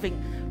 serving.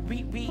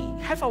 We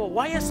have our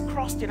wires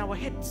crossed in our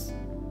heads.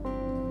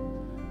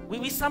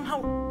 We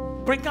somehow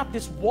bring up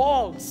these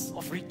walls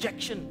of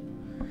rejection.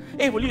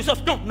 Hey, will you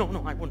serve?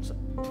 No, I won't serve.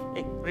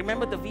 Hey,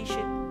 remember the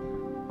V-shape?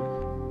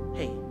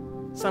 Hey,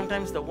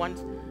 sometimes the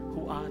ones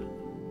who are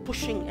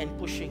pushing and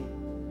pushing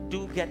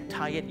do get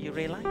tired, you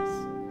realize?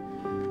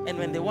 And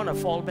when they want to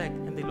fall back,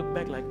 and they look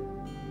back like,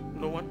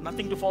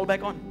 nothing to fall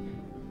back on.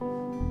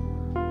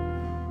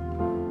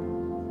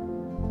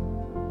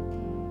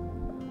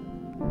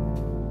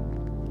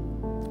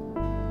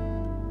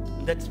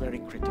 That's very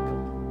critical.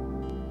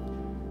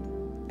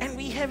 And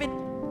we have it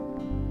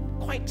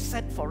quite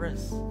set for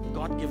us.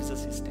 God gives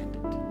us His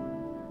standard.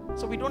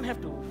 So we don't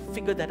have to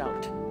figure that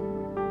out.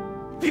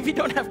 We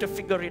don't have to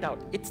figure it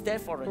out. It's there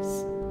for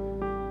us.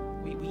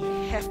 We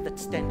have that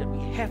standard.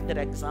 We have that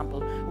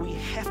example. We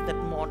have that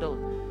model.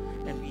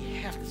 And we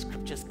have the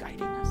scriptures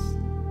guiding us,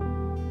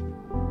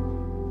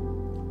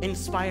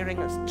 inspiring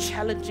us,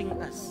 challenging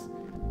us,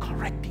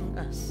 correcting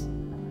us,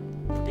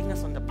 putting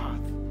us on the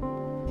path.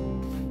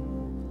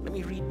 Let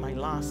me read my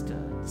last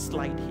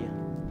slide here.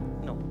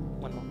 No,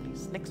 one more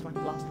please. Next one,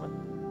 last one.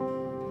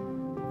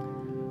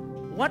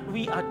 What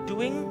we are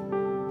doing,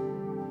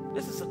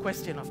 this is a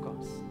question of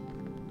course.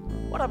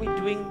 What are we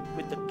doing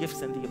with the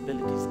gifts and the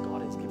abilities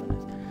God has given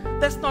us?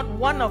 There's not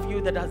one of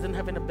you that doesn't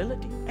have an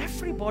ability.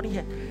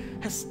 Everybody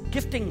has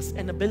giftings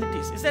and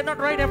abilities. Is that not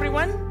right,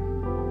 everyone?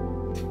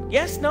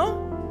 Yes,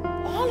 no?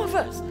 All of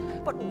us.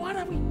 But what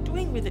are we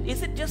doing with it?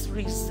 Is it just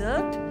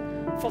reserved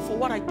for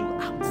what I do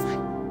outside?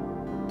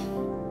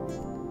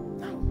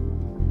 No.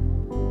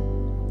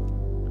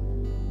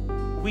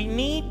 We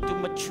need to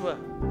mature.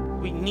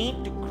 We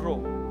need to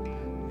grow.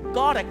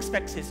 God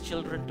expects His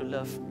children to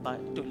live by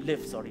His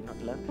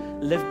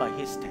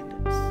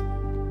standards.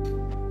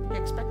 He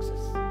expects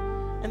us.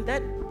 And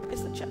that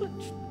is the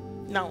challenge.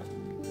 Now,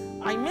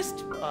 I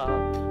missed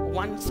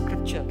one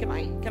scripture. Can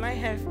I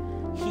have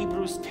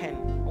Hebrews 10?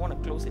 I want to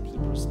close at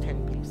Hebrews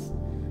 10, please.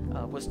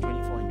 Verse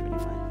 24 and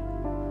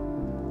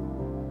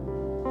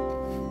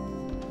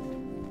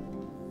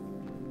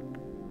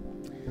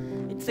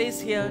 25. It says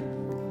here,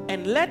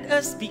 and let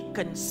us be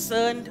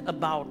concerned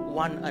about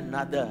one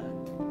another.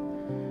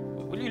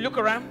 Will you look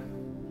around?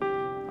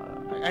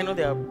 I know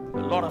there are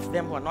a lot of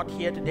them who are not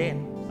here today,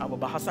 and our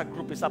Bahasa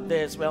group is up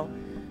there as well.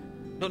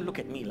 Don't look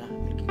at me, lah.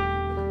 Look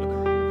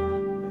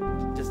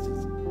around. Just.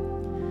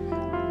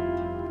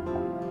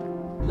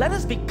 Let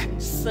us be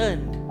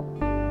concerned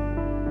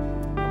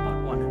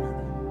about one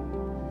another.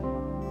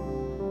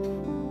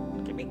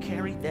 Can we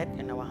carry that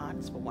in our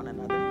hearts for one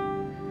another?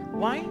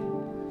 Why?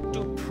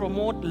 To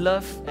promote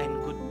love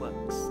and good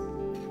works.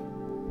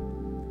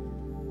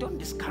 Don't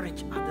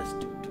discourage others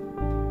to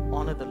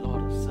honor the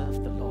Lord, or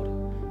serve the Lord,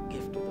 or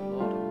give to the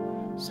Lord,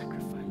 or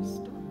sacrifice.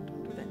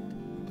 Don't do that.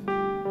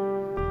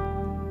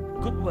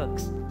 Good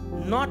works.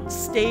 Not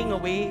staying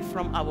away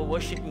from our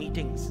worship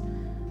meetings.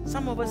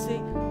 Some of us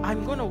say,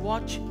 I'm going to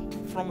watch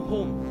from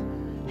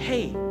home.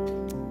 Hey,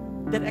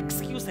 that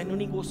excuse can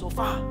only go so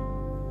far.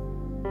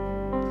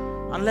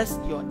 Unless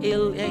you're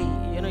ill, hey,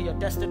 you're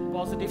tested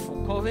positive for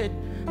COVID,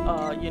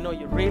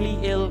 you're really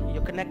ill,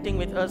 you're connecting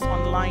with us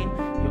online,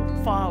 you're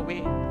far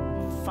away,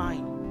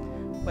 fine.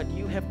 But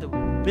you have the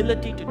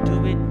ability to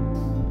do it.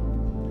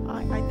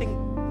 I think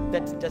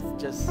that's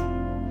just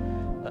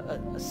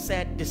a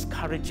sad,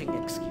 discouraging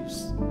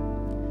excuse.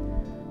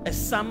 As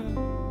some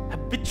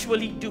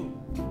habitually do,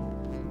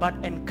 but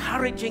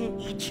encouraging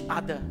each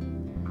other.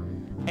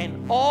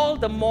 And all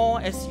the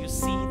more as you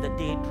see the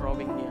day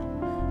drawing near.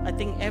 I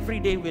think every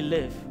day we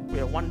live, we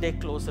are one day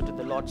closer to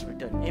the Lord's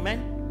return.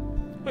 Amen?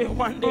 We are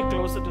one day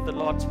closer to the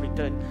Lord's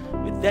return.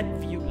 With that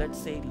view, let's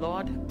say,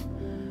 Lord,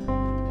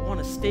 I want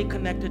to stay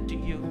connected to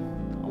you.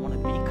 I want to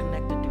be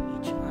connected to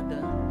each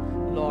other.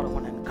 Lord, I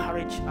want to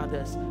encourage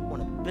others. I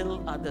want to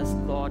build others,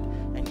 Lord,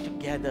 and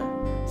together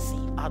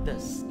see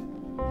others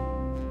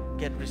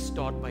get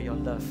restored by your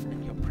love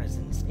and your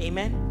presence.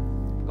 Amen?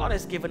 God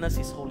has given us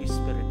His Holy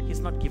Spirit. He's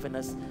not given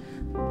us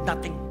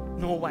nothing,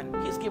 no one.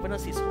 He's given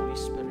us His Holy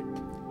Spirit.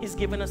 He's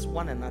given us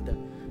one another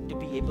to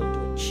be able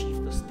to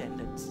achieve those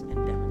standards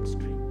and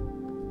demonstrate.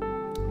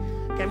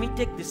 Can we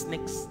take this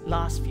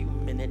last few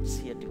minutes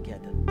here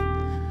together?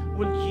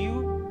 Will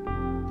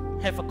you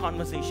have a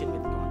conversation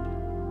with God?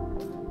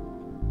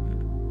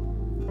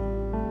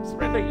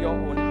 Surrender your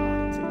own heart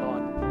and say,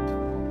 Lord,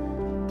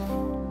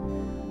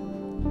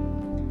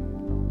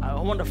 I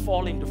want to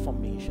fall into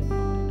formation,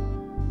 Lord.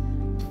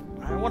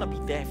 I want to be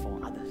there for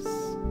others.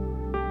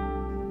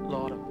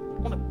 Lord, I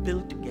want to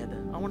build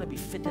together. I want to be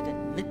fitted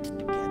and knit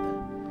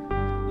together.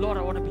 Lord,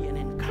 I want to be an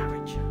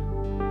encourager.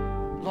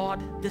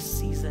 Lord, this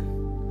season,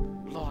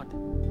 Lord,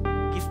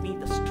 give me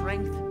the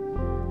strength.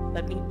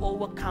 Let me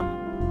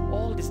overcome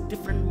all these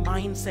different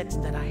mindsets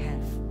that I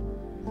have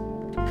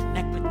to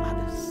connect with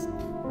others,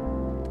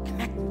 to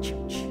connect with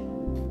church,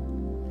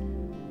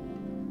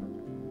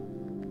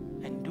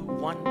 and do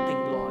one thing,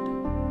 Lord,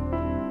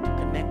 to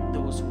connect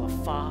those who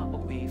are far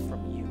away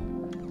from you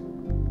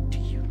to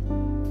you.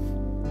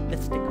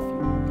 Let's take a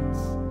few moments.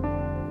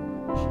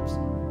 Worship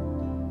song.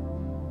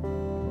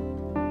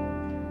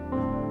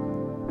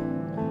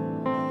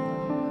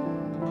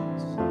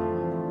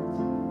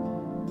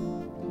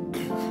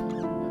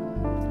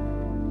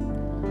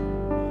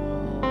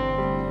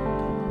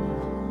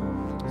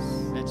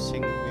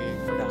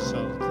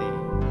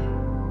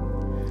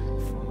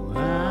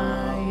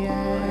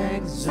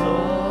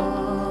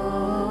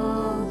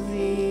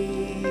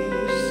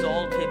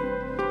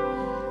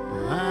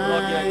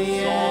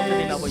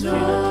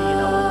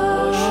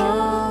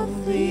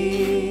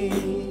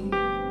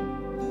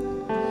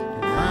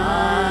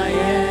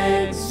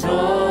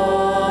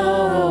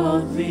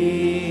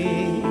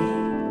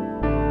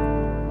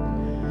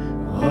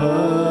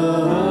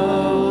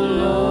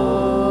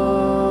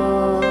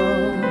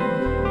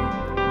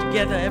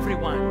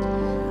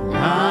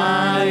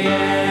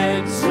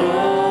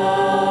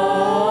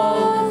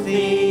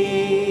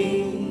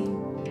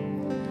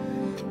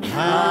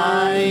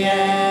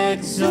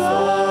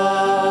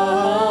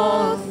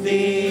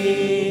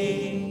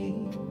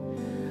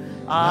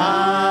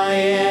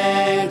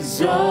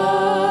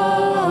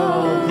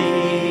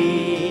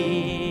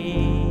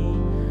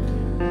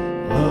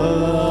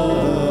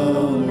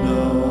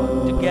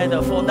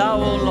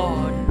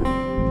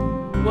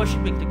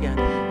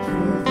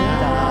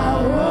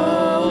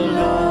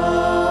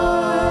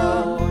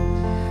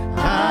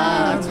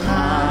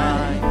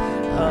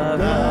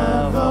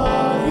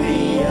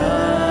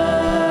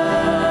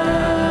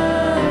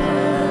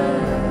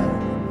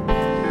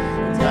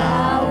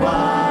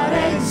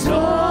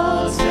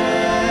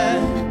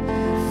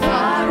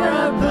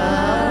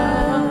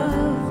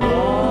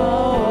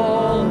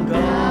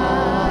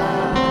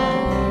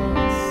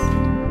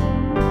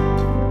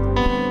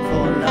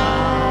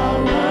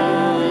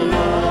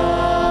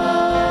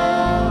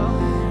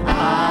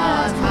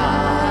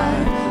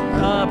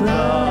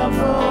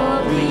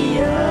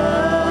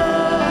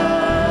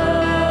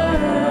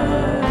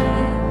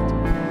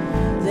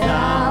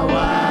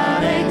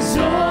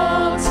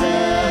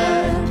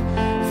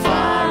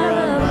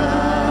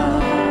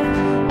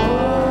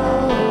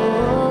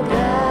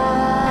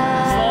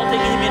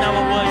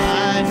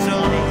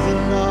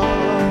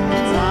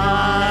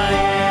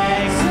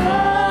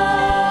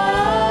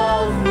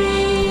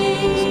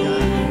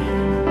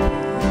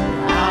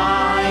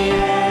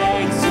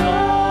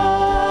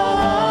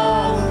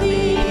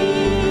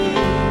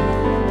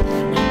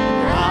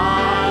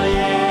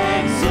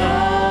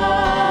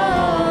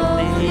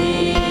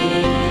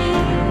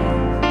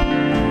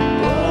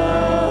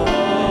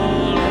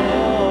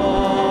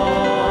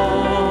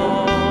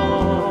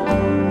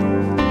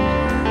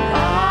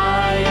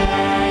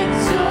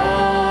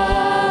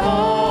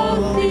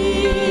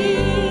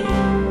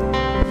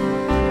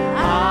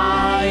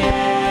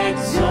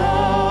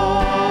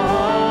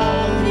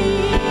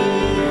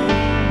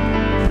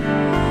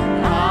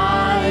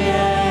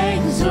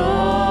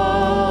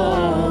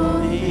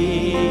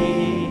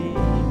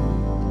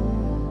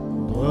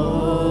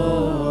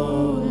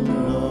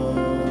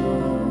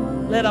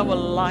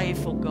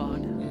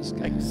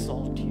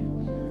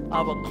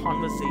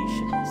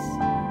 Conversations,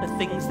 the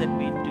things that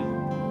we do,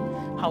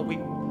 how we,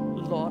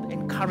 Lord,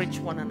 encourage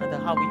one another,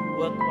 how we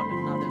work one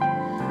another,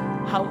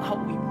 how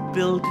we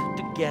build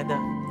together,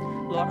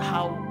 Lord,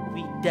 how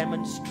we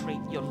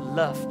demonstrate your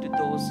love to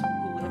those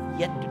who have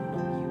yet to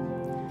know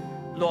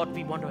you. Lord,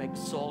 we want to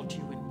exalt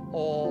you in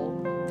all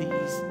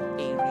these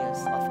areas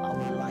of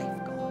our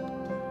life, God.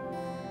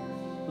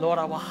 Lord,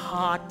 our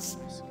hearts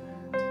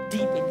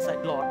deep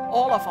inside, Lord,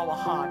 all of our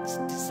hearts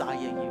desire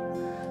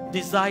you,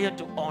 desire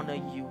to honor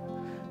you.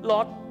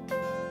 Lord,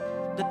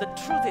 the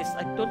truth is,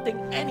 I don't think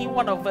any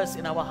one of us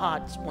in our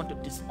hearts want to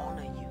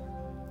dishonor you.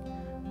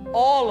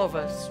 All of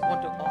us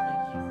want to honor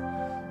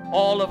you.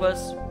 All of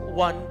us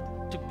want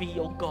to be,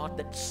 oh God,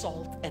 that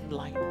salt and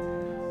light.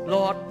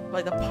 Lord,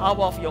 by the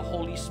power of your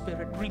Holy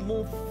Spirit,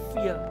 remove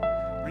fear,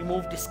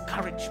 remove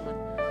discouragement,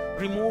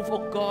 remove,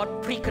 oh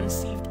God,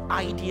 preconceived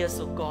ideas,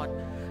 oh God,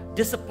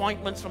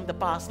 disappointments from the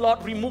past.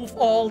 Lord, remove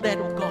all that,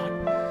 oh God.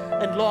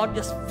 And Lord,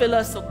 just fill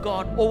us, oh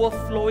God,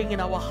 overflowing in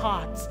our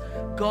hearts,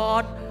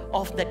 God,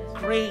 of that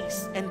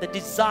grace and the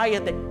desire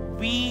that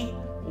we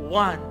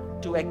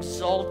want to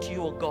exalt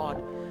you, oh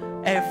God,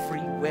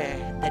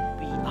 everywhere that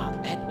we are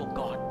at, oh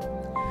God.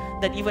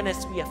 That even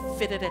as we are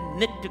fitted and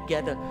knit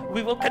together,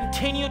 we will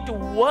continue to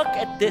work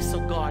at this, oh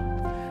God,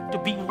 to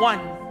be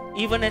one,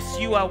 even as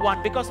you are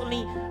one, because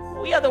only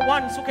we are the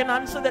ones who can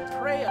answer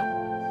that prayer.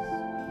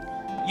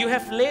 You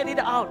have laid it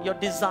out, your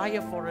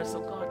desire for us,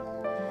 oh God.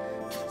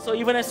 So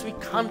even as we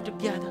come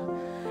together,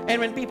 and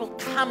when people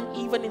come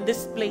even in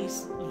this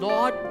place,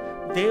 Lord,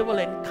 they will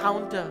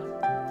encounter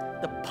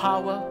the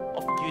power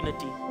of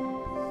unity,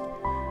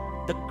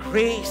 the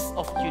grace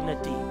of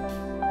unity,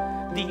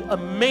 the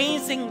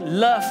amazing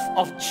love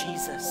of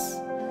Jesus.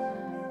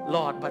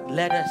 Lord, but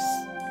let us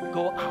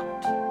go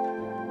out,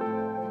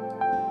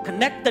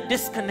 connect the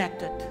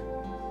disconnected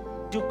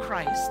to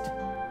Christ,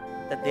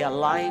 that their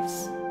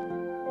lives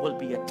will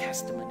be a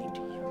testimony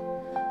to you.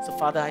 So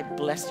Father, I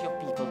bless your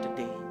people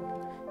today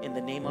in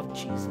the name of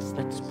Jesus.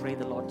 Let's pray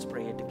the Lord's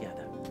Prayer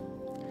together.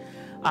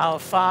 Our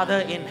Father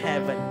in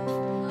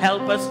heaven,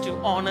 help us to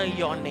honor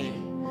your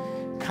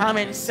name. Come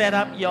and set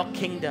up your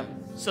kingdom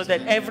so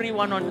that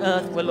everyone on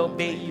earth will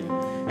obey you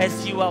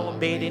as you are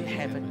obeyed in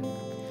heaven.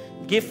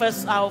 Give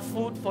us our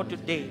food for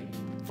today.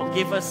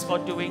 Forgive us for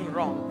doing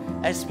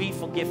wrong as we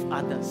forgive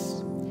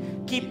others.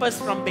 Keep us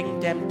from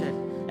being tempted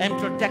and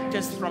protect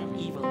us from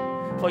evil.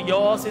 For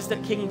yours is the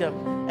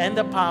kingdom and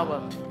the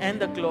power and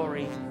the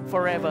glory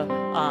forever.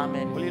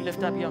 Amen. Will you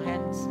lift up your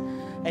hands?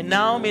 And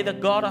now may the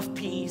God of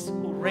peace,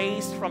 who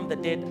raised from the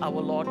dead our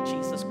Lord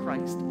Jesus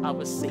Christ,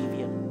 our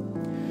Savior,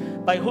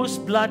 by whose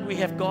blood we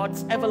have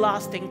God's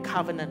everlasting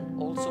covenant,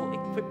 also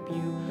equip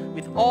you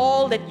with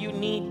all that you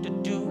need to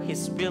do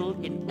His will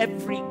in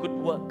every good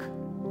work.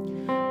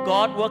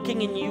 God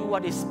working in you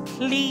what is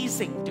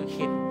pleasing to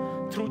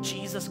Him through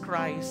Jesus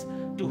Christ,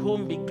 to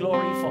whom be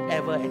glory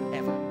forever and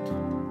ever.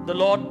 The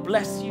Lord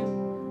bless you.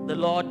 The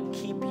Lord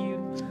keep you.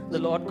 The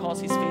Lord cause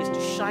His face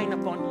to shine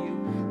upon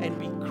you and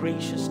be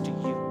gracious to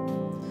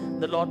you.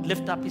 The Lord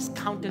lift up His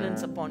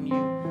countenance upon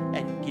you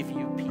and give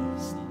you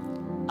peace.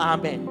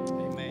 Amen.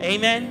 Amen.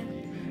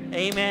 Amen.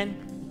 Amen.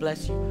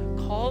 Bless you.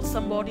 Call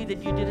somebody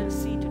that you didn't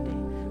see today.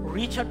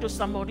 Reach out to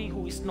somebody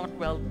who is not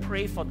well.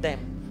 Pray for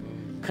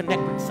them.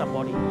 Connect with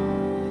somebody.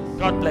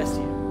 God bless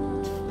you.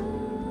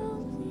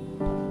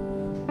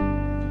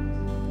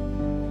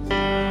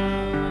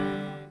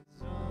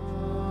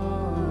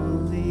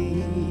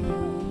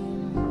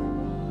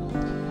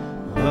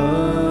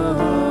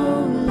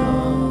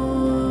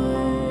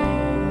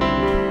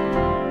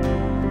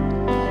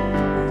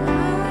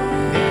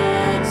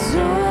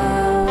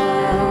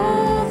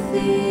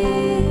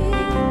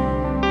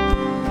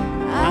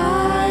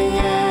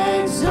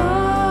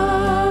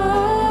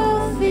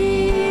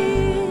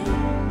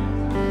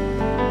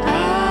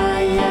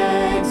 I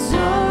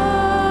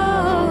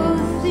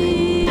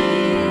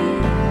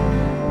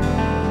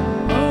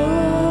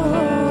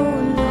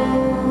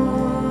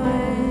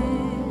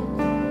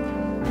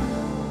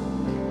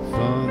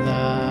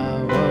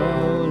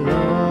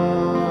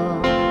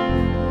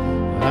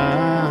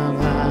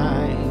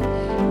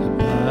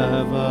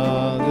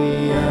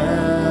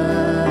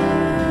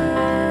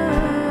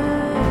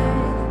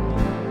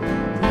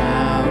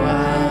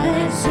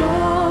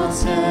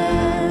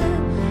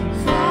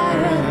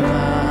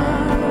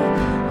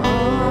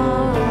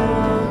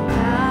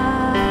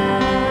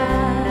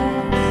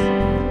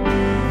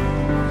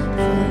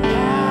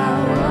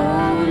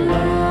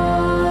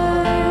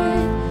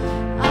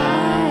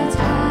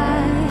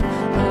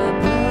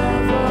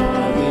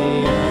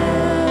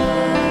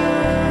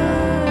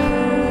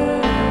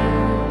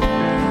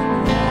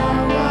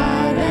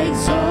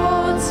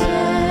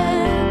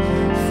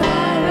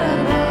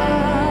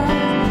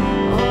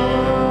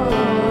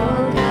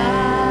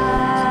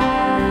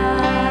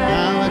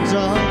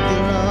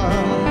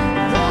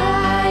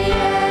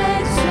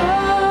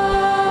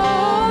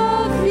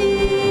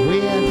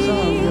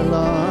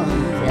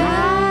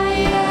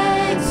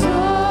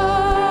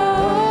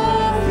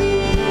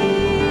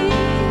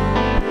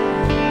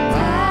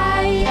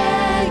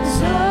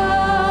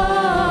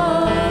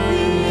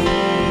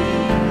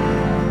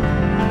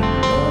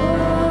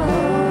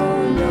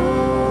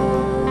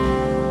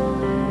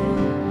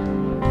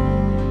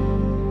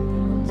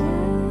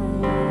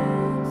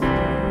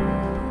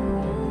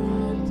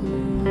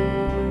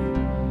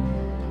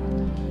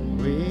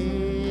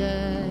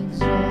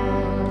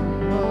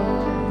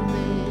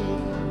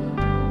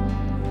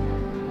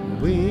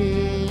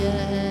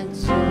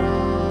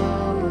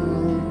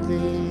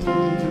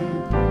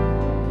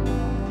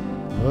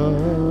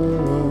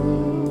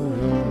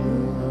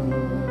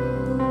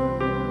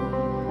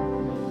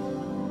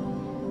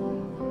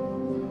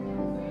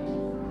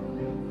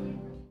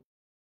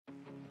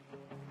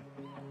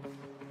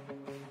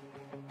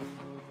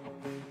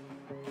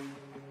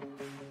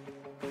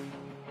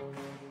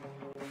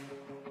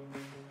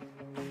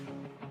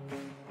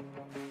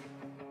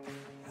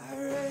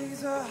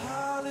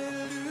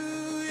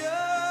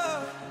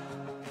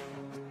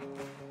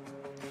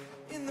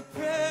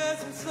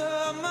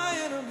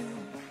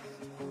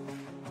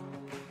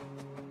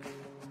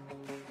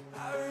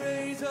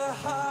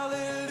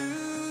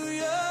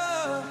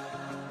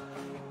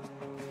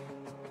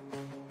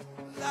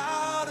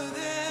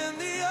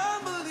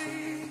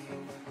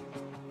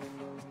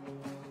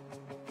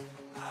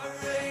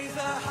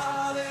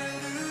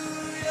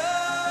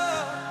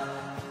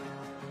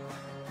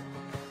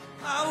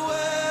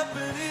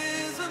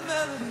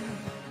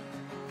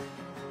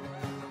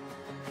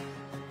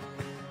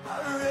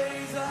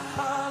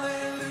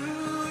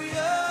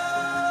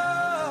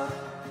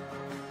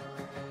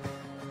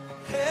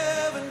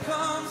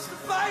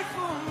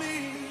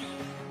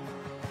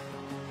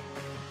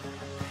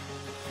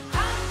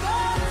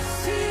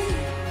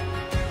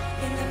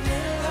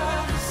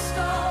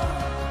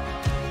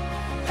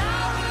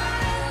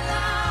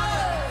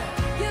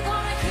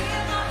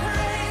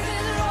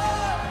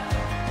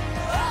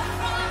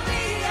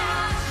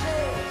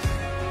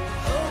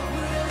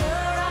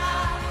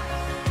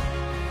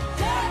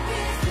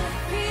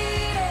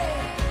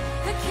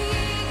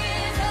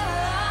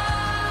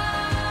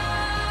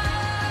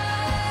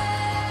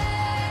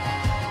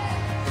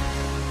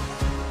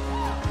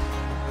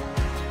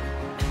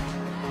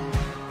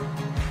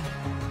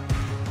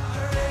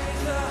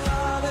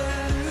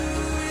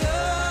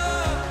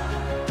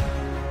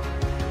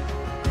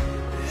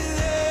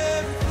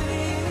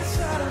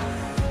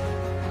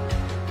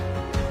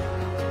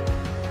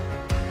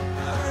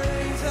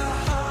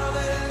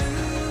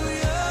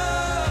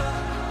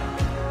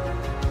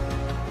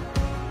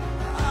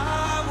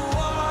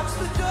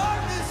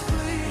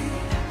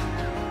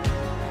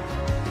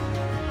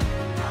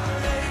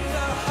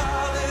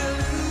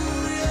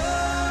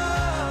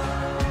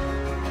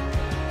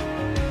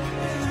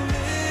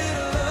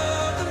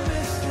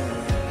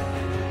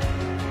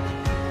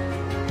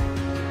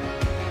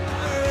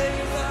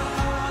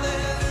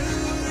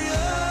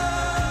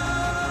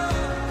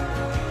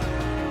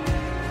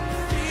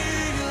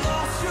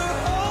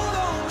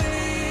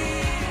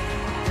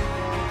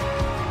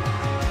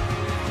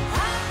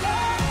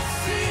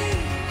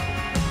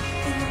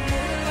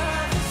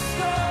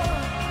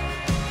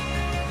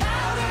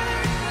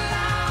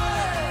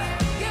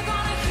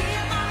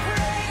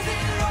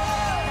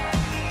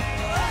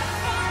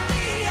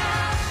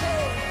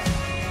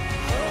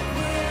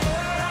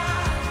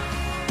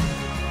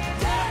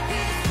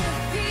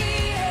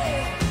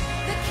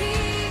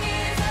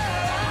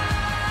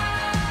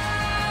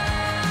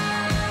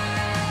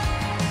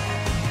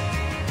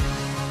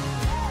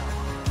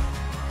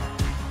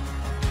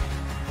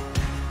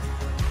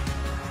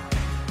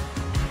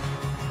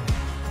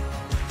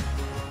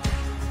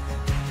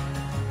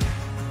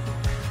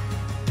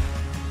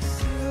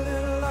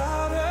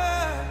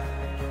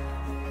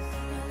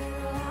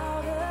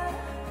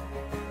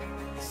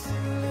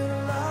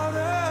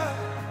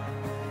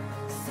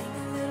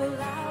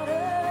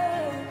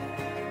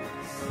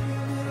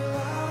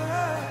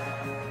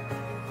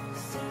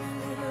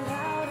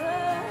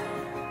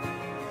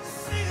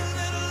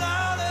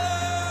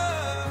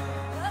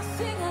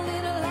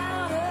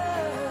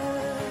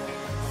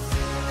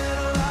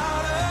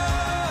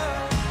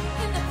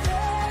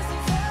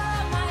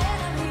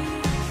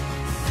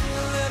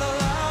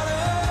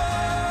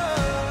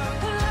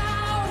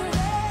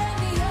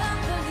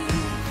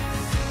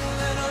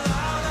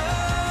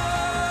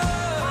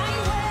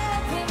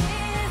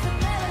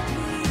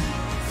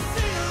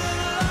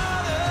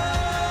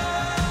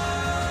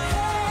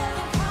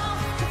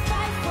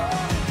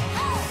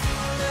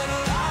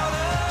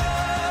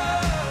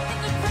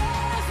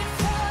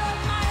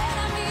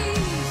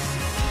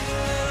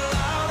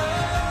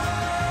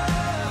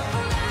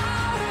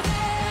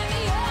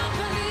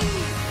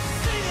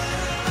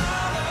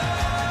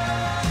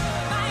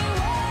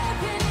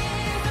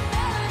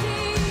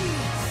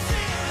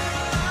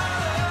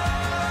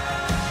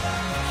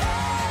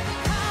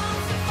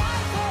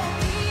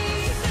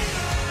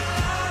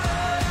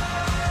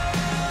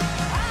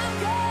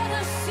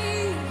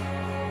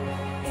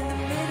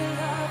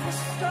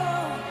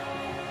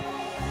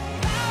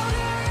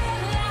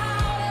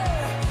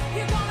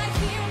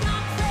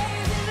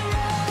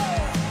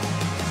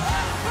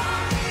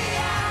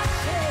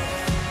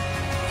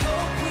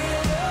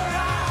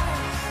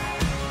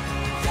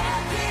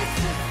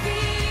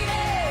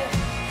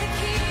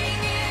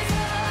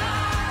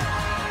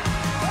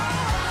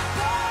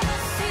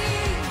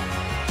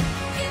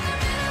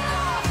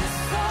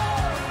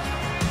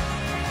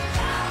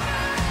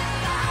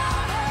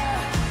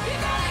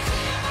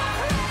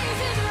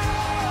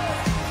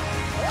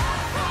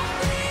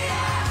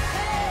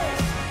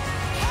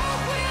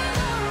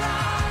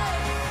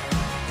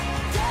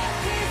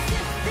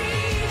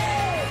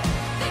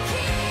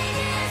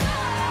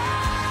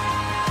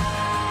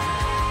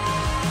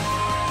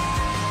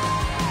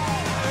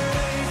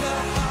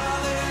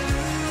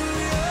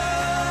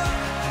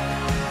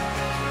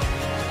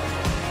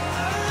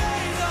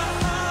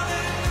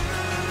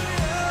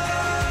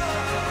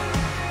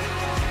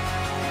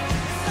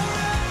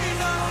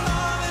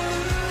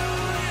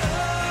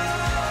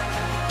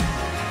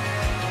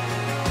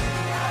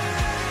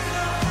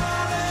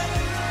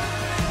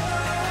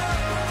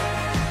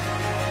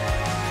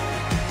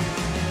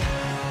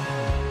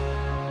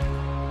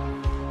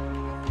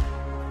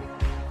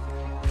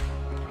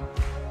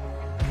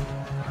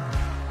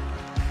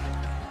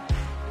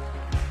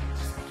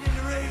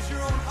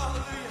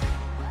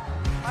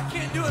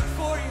do it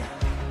for you.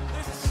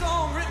 There's a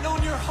song written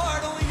on your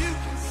heart only you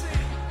can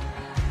sing.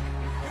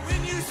 And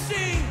when you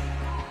sing,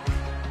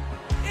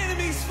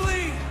 enemies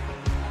flee.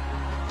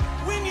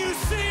 When you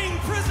sing,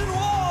 prison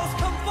walls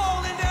come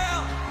falling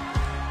down.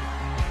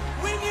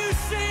 When you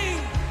sing,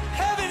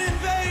 heaven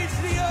invades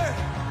the earth.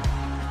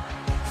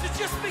 So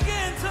just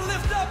begin to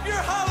lift up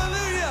your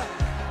hallelujah.